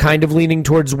kind of leaning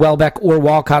towards Welbeck or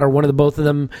Walcott or one of the both of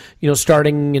them,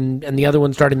 starting and the other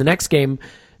one starting the next game,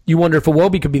 you wonder if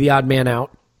Iwobi could be the odd man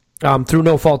out through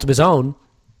no fault of his own.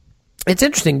 It's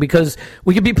interesting because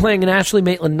we could be playing an Ashley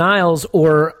Maitland-Niles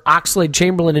or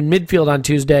Oxlade-Chamberlain in midfield on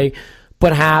Tuesday,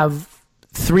 but have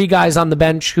 3 guys on the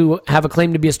bench who have a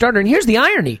claim to be a starter. And here's the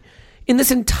irony. In this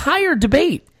entire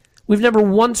debate, we've never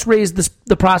once raised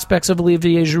the prospects of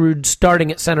Olivier Giroud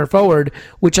starting at center forward,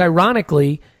 which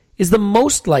ironically is the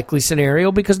most likely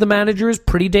scenario because the manager is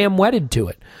pretty damn wedded to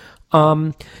it.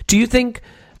 Do you think,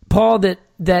 Paul,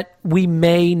 that we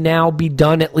may now be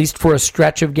done, at least for a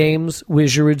stretch of games, with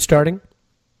Giroud starting?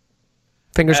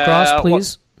 Fingers crossed,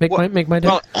 please. Make my day.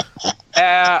 Well,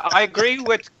 I agree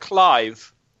with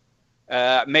Clive.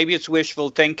 Maybe it's wishful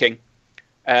thinking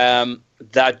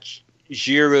that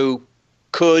Giroud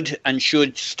could and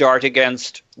should start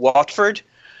against Watford,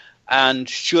 and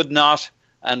should not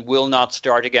and will not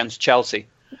start against Chelsea.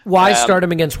 Why start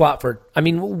him against Watford? I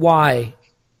mean, why?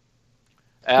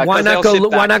 Why not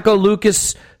go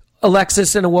Lucas,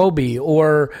 Alexis, and Iwobi,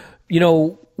 or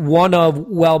one of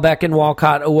Welbeck and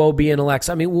Walcott, Iwobi, and Alexis?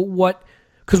 I mean, what?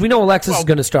 Because we know Alexis is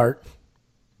going to start.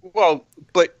 Well,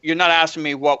 but you're not asking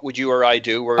me what would you or I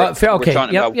do. We're okay.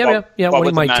 talking about what he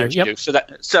would might the manager do.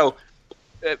 So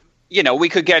we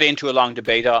could get into a long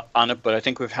debate on it, but I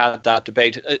think we've had that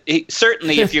debate.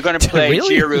 Certainly, if you're going to play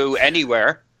really? Giroud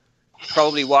anywhere,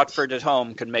 probably Watford at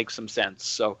home can make some sense.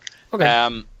 So, okay.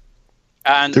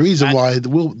 And the reason why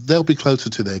they'll be closer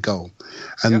to their goal,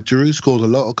 and Giroud scored a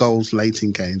lot of goals late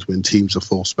in games when teams are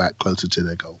forced back closer to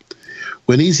their goal.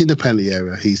 When he's in the penalty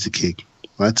area, he's the king,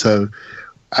 right? So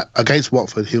against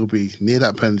Watford, he'll be near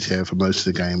that penalty area for most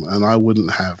of the game, and I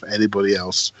wouldn't have anybody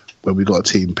else when we got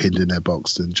a team pinned in their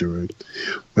box than Giroud.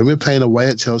 When we're playing away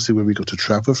at Chelsea, when we got to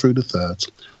travel through the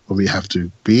thirds, when we have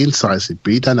to be incisive,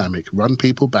 be dynamic, run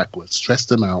people backwards, stress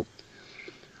them out,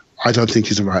 I don't think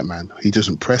he's the right man. He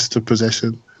doesn't press the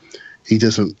possession. He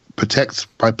doesn't protect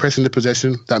by pressing the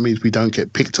possession. That means we don't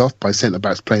get picked off by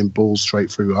centre-backs playing balls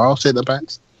straight through our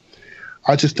centre-backs.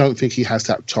 I just don't think he has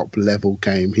that top-level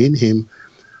game in him.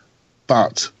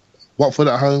 But Watford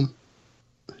at home,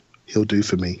 he'll do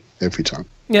for me every time.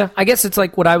 Yeah, I guess it's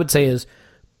like what I would say is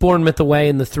Bournemouth away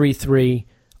in the 3-3.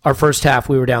 Our first half,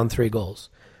 we were down 3 goals.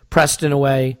 Preston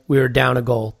away, we were down a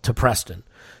goal to Preston.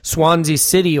 Swansea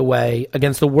City away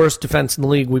against the worst defense in the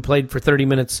league. We played for 30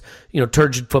 minutes,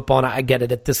 turgid football, and I get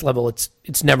it. At this level,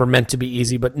 it's never meant to be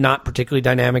easy, but not particularly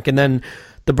dynamic. And then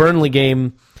the Burnley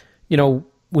game,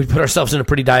 we put ourselves in a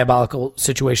pretty diabolical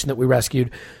situation that we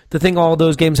rescued. The thing all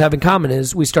those games have in common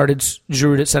is we started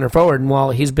Giroud at center forward, and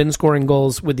while he's been scoring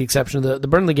goals with the exception of the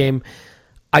Burnley game,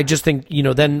 I just think,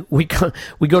 then we go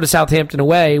to Southampton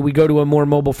away, we go to a more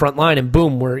mobile front line, and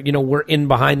boom, we're in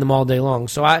behind them all day long.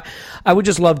 So I would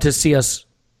just love to see us.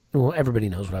 Well, everybody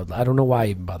knows what I don't know why I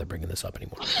even bother bringing this up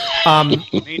anymore.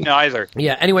 Me neither.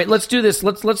 Yeah. Anyway, let's do this.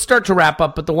 Let's start to wrap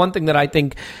up. But the one thing that I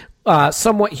think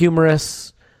somewhat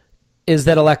humorous is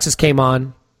that Alexis came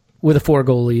on with a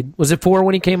 4-goal lead. Was it 4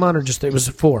 when he came on, or just it was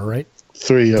 4, right?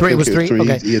 3. It was 3.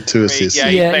 Okay. He had 2 assists.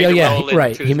 Yeah.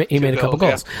 Right. He made a couple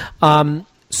goals. Yeah.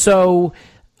 So,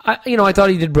 I thought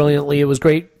he did brilliantly. It was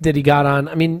great that he got on.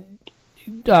 I mean,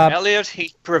 Elliot,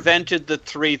 he prevented the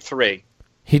 3-3.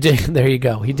 He did. There you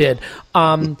go. He did.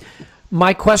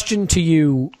 My question to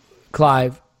you,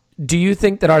 Clive, do you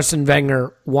think that Arsene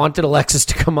Wenger wanted Alexis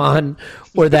to come on,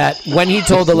 or that when he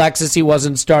told Alexis he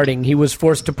wasn't starting, he was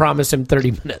forced to promise him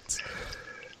 30 minutes?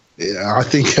 Yeah, I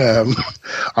think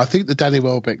the Danny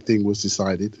Welbeck thing was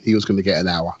decided. He was going to get an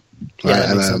hour. Right? Yeah,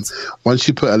 that makes sense. Once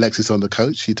you put Alexis on the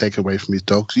coach, you take away from his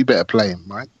dogs. You better play him,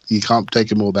 right? You can't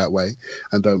take him all that way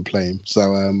and don't play him.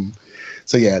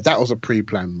 So yeah, that was a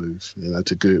pre-planned move,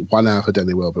 to go 1 hour for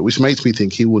Danny Welbeck, which makes me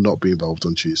think he will not be involved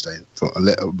on Tuesday,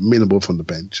 minimal from the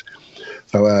bench.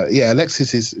 So,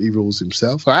 Alexis he rules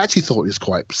himself. I actually thought he was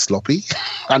quite sloppy.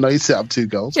 I know he set up 2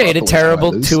 goals. Yeah, he had a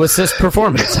terrible 2-assist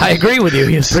performance. I agree with you.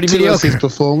 He was pretty mediocre. 2-assist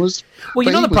performers.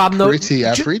 Well, the problem, though, pretty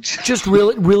average. Just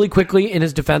really quickly in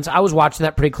his defense, I was watching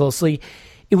that pretty closely.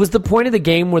 It was the point of the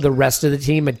game where the rest of the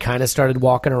team had kind of started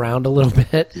walking around a little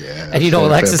bit. Yeah, and,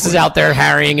 Alexis is out there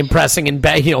harrying and pressing and,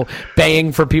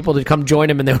 baying for people to come join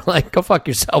him. And they were like, go fuck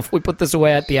yourself. We put this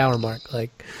away at the hour mark.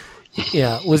 Like,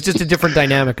 yeah, it was just a different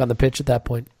dynamic on the pitch at that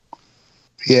point.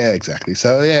 Yeah, exactly.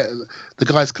 So, the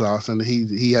guy's class, and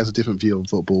he has a different view of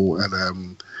football.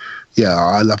 And,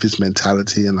 I love his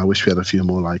mentality, and I wish we had a few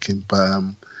more like him. But,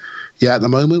 at the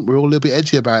moment, we're all a little bit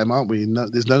edgy about him, aren't we? No,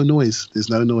 there's no noise.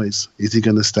 Is he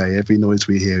going to stay? Every noise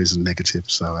we hear is a negative.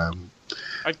 So,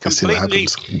 let's see what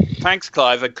happens. Thanks,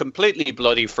 Clive. I'd completely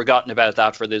bloody forgotten about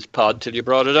that for this pod till you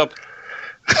brought it up.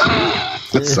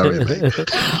 Sorry, mate.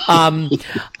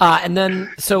 And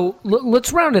then, so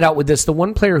let's round it out with this. The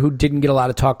one player who didn't get a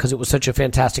lot of talk because it was such a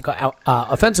fantastic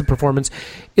offensive performance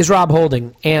is Rob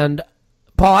Holding. And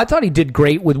Paul, I thought he did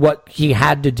great with what he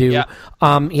had to do. Yeah.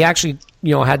 He actually,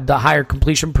 had the higher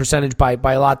completion percentage by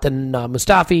a lot than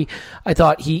Mustafi. I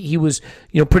thought he was,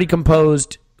 pretty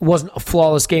composed. It wasn't a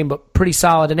flawless game, but pretty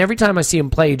solid. And every time I see him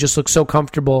play, he just looks so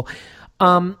comfortable.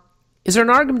 Is there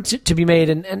an argument to be made,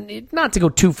 and not to go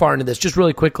too far into this, just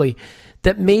really quickly,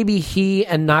 that maybe he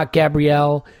and not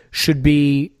Gabriel should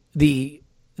be the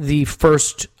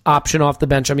first option off the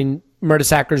bench? I mean,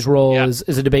 Mertesacker's role is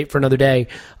a debate for another day,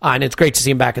 and it's great to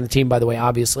see him back in the team, by the way.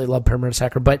 Obviously, love Per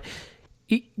Mertesacker. But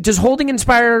does Holding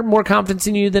inspire more confidence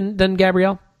in you than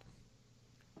Gabriel?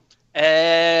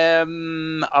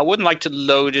 I wouldn't like to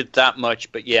load it that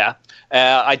much, but yeah,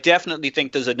 I definitely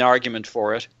think there's an argument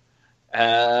for it.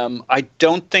 I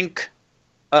don't think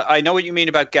I know what you mean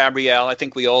about Gabriel. I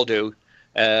think we all do.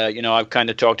 I've kind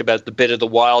of talked about the bit of the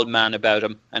wild man about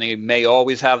him, and he may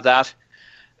always have that.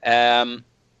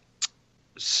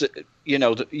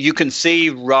 You can see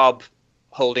Rob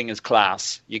holding his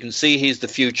class. You can see he's the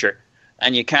future,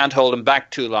 and you can't hold him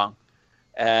back too long.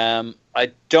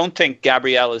 I don't think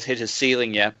Gabriel has hit his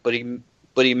ceiling yet, but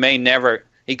he may never.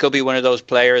 He could be one of those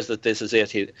players that this is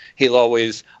it. He'll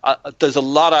always. There's a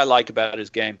lot I like about his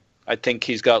game. I think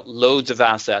he's got loads of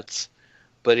assets,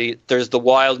 but there's the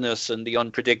wildness and the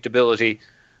unpredictability,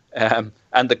 and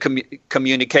the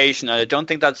communication. And I don't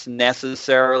think that's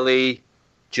necessarily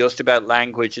just about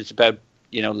language. It's about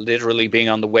literally being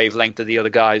on the wavelength of the other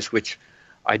guys, which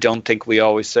I don't think we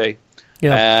always say.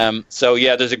 Yeah.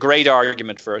 There's a great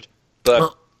argument for it,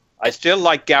 but I still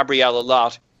like Gabriel a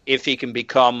lot if he can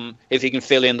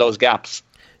fill in those gaps.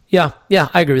 Yeah,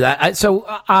 I agree with that.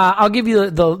 I'll give you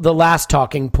the last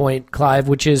talking point, Clive,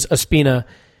 which is Ospina.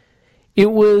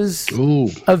 It was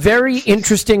a very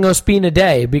interesting Ospina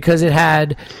day because it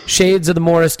had shades of the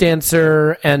Morris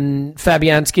Dancer and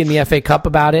Fabianski in the FA Cup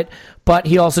about it, but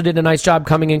he also did a nice job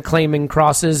coming in, claiming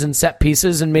crosses and set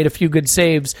pieces and made a few good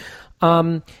saves.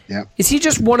 Is he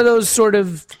just one of those sort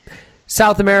of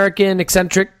South American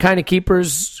eccentric kind of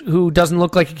keepers who doesn't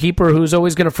look like a keeper, who's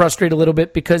always going to frustrate a little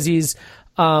bit because he's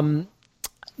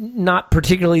not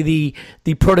particularly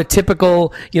the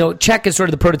prototypical, Czech is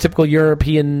sort of the prototypical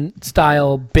European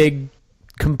style big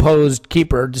composed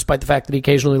keeper, despite the fact that he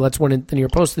occasionally lets one in the near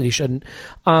post that he shouldn't.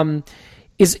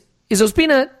 Is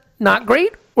Ospina not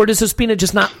great, or does Ospina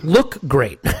just not look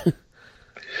great?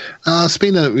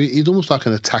 Ospina, he's almost like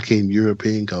an attacking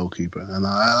European goalkeeper, and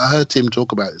I heard Tim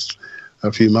talk about this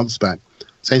a few months back,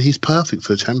 saying he's perfect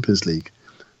for the Champions League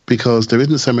because there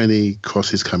isn't so many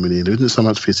crosses coming in, there isn't so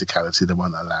much physicality, they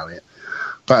won't allow it.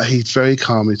 But he's very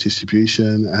calm in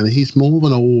distribution, and he's more of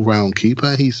an all-round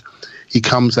keeper. He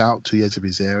comes out to the edge of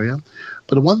his area.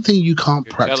 But the one thing you can't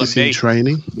practice in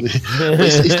training,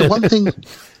 it's the one thing.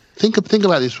 Think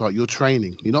about this, right? You're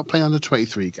training. You're not playing under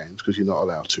 23 games because you're not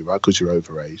allowed to, right? Because you're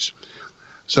overage.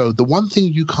 So the one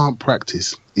thing you can't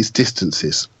practice is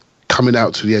distances coming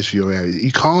out to the edge of your area.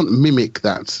 You can't mimic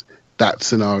that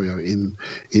scenario in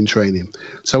training.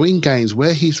 So in games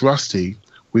where he's rusty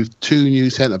with two new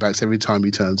centre-backs every time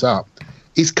he turns up,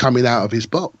 he's coming out of his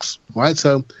box, right?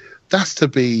 So that's to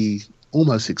be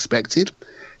almost expected.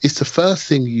 It's the first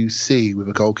thing you see with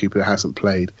a goalkeeper that hasn't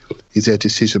played is their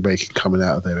decision-making coming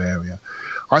out of their area.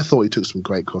 I thought he took some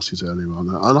great crosses earlier on,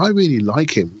 and I really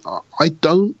like him. I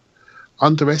don't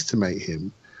underestimate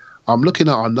him. I'm looking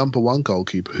at our number one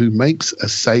goalkeeper who makes a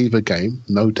save a game,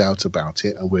 no doubt about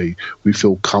it, and we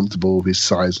feel comfortable with his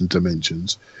size and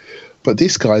dimensions. But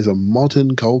this guy's a modern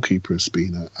goalkeeper,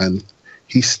 Ospina, and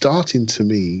he's starting to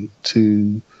me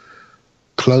to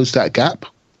close that gap.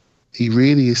 He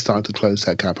really is starting to close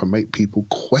that gap and make people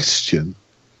question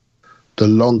the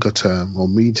longer term or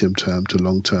medium term to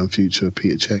long term future of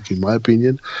Peter Cech, in my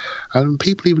opinion. And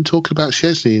people even talking about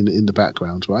Szczesny in the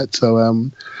background, right? So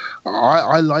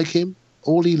I like him.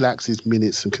 All he lacks is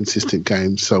minutes and consistent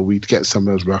games, so we'd get some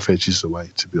of those rough edges away,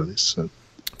 to be honest. So.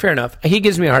 Fair enough. He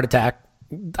gives me a heart attack.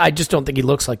 I just don't think he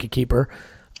looks like a keeper.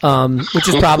 Which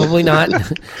is probably not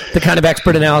the kind of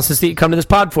expert analysis that you come to this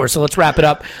pod for. So let's wrap it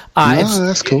up.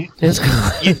 That's cool. It's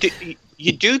cool.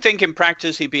 You do think in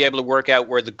practice he'd be able to work out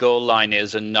where the goal line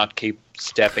is and not keep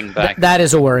stepping back? That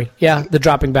is a worry. Yeah, the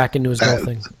dropping back into his goal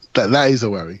thing. That is a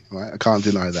worry, right? I can't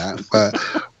deny that.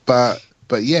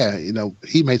 But yeah,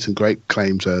 he made some great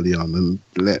claims early on, and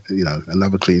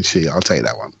another clean sheet. I'll take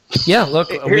that one. Yeah,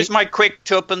 look. Here's my quick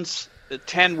tuppence.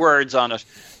 10 words on it.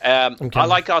 Okay. I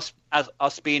like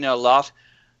Ospina a lot.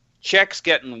 Czech's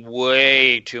getting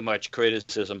way too much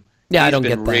criticism. Yeah, I don't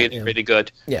get that. He's been really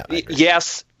good. Yeah.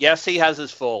 Yes, he has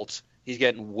his faults. He's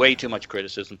getting way too much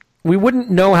criticism. We wouldn't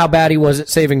know how bad he was at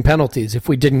saving penalties if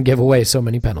we didn't give away so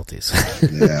many penalties.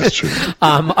 Yeah, that's true.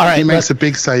 All right, he makes a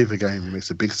big save a game.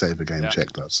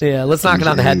 Czech does. Yeah, let's knock it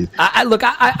on the head.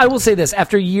 I will say this.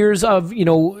 After years of,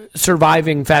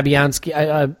 surviving Fabianski,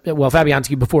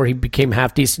 Fabianski before he became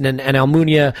half-decent, and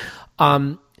Almunia,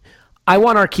 I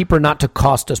want our keeper not to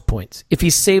cost us points. If he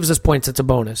saves us points, it's a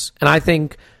bonus. And I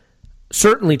think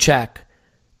certainly Czech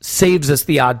saves us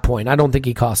the odd point. I don't think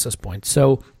he costs us points.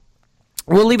 So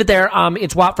we'll leave it there.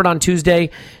 It's Watford on Tuesday,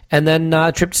 and then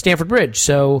a trip to Stamford Bridge.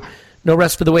 So no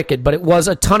rest for the wicked. But it was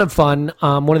a ton of fun.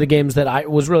 One of the games that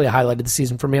was really a highlight of the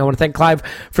season for me. I want to thank Clive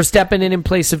for stepping in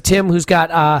place of Tim, who's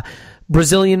got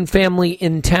Brazilian family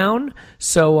in town,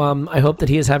 so I hope that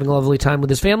he is having a lovely time with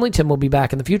his family. Tim will be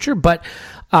back in the future, but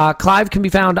Clive can be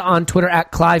found on Twitter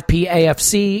at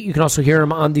ClivePAFC. You can also hear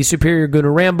him on the Superior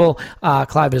Gooner Ramble.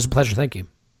 Clive, it is a pleasure. Thank you.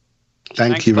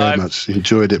 Thanks, you very much.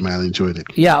 Enjoyed it, man. Enjoyed it.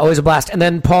 Yeah, always a blast. And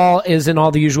then Paul is in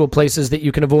all the usual places that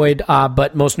you can avoid,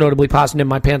 but most notably Pausing in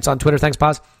My Pants on Twitter. Thanks,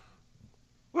 Paz.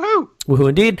 Woohoo! Woohoo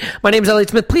indeed. My name is Elliot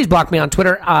Smith. Please block me on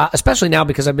Twitter, especially now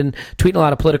because I've been tweeting a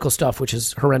lot of political stuff, which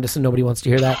is horrendous and nobody wants to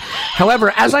hear that.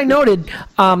 However, as I noted,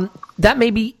 that may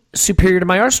be superior to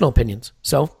my Arsenal opinions.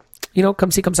 So,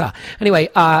 come see, come saw. Anyway,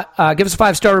 give us a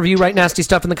 5-star review, write nasty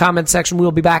stuff in the comments section.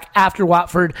 We'll be back after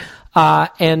Watford.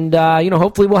 And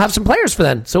hopefully we'll have some players for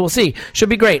then. So we'll see. Should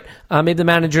be great. Maybe the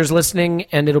manager's listening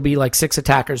and it'll be like 6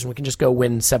 attackers and we can just go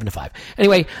win 7-5.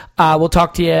 Anyway, we'll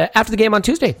talk to you after the game on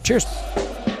Tuesday. Cheers.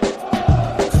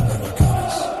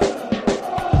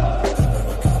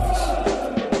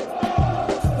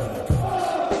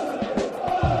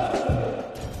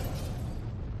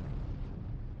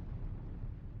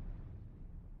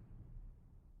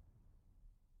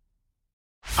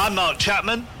 I'm Mark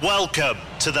Chapman. Welcome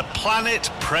to the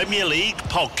Planet Premier League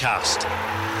podcast.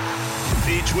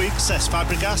 Each week, Cesc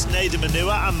Fabregas, Nader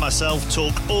Manua and myself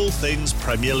talk all things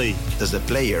Premier League. As a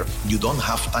player, you don't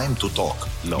have time to talk.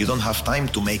 No. You don't have time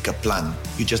to make a plan.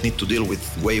 You just need to deal with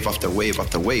wave after wave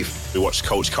after wave. We watched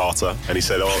Coach Carter and he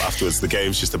said, afterwards, the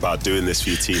game's just about doing this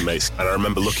for your teammates. And I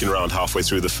remember looking around halfway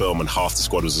through the film and half the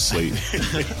squad was asleep.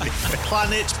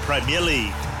 Planet Premier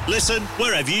League. Listen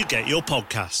wherever you get your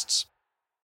podcasts.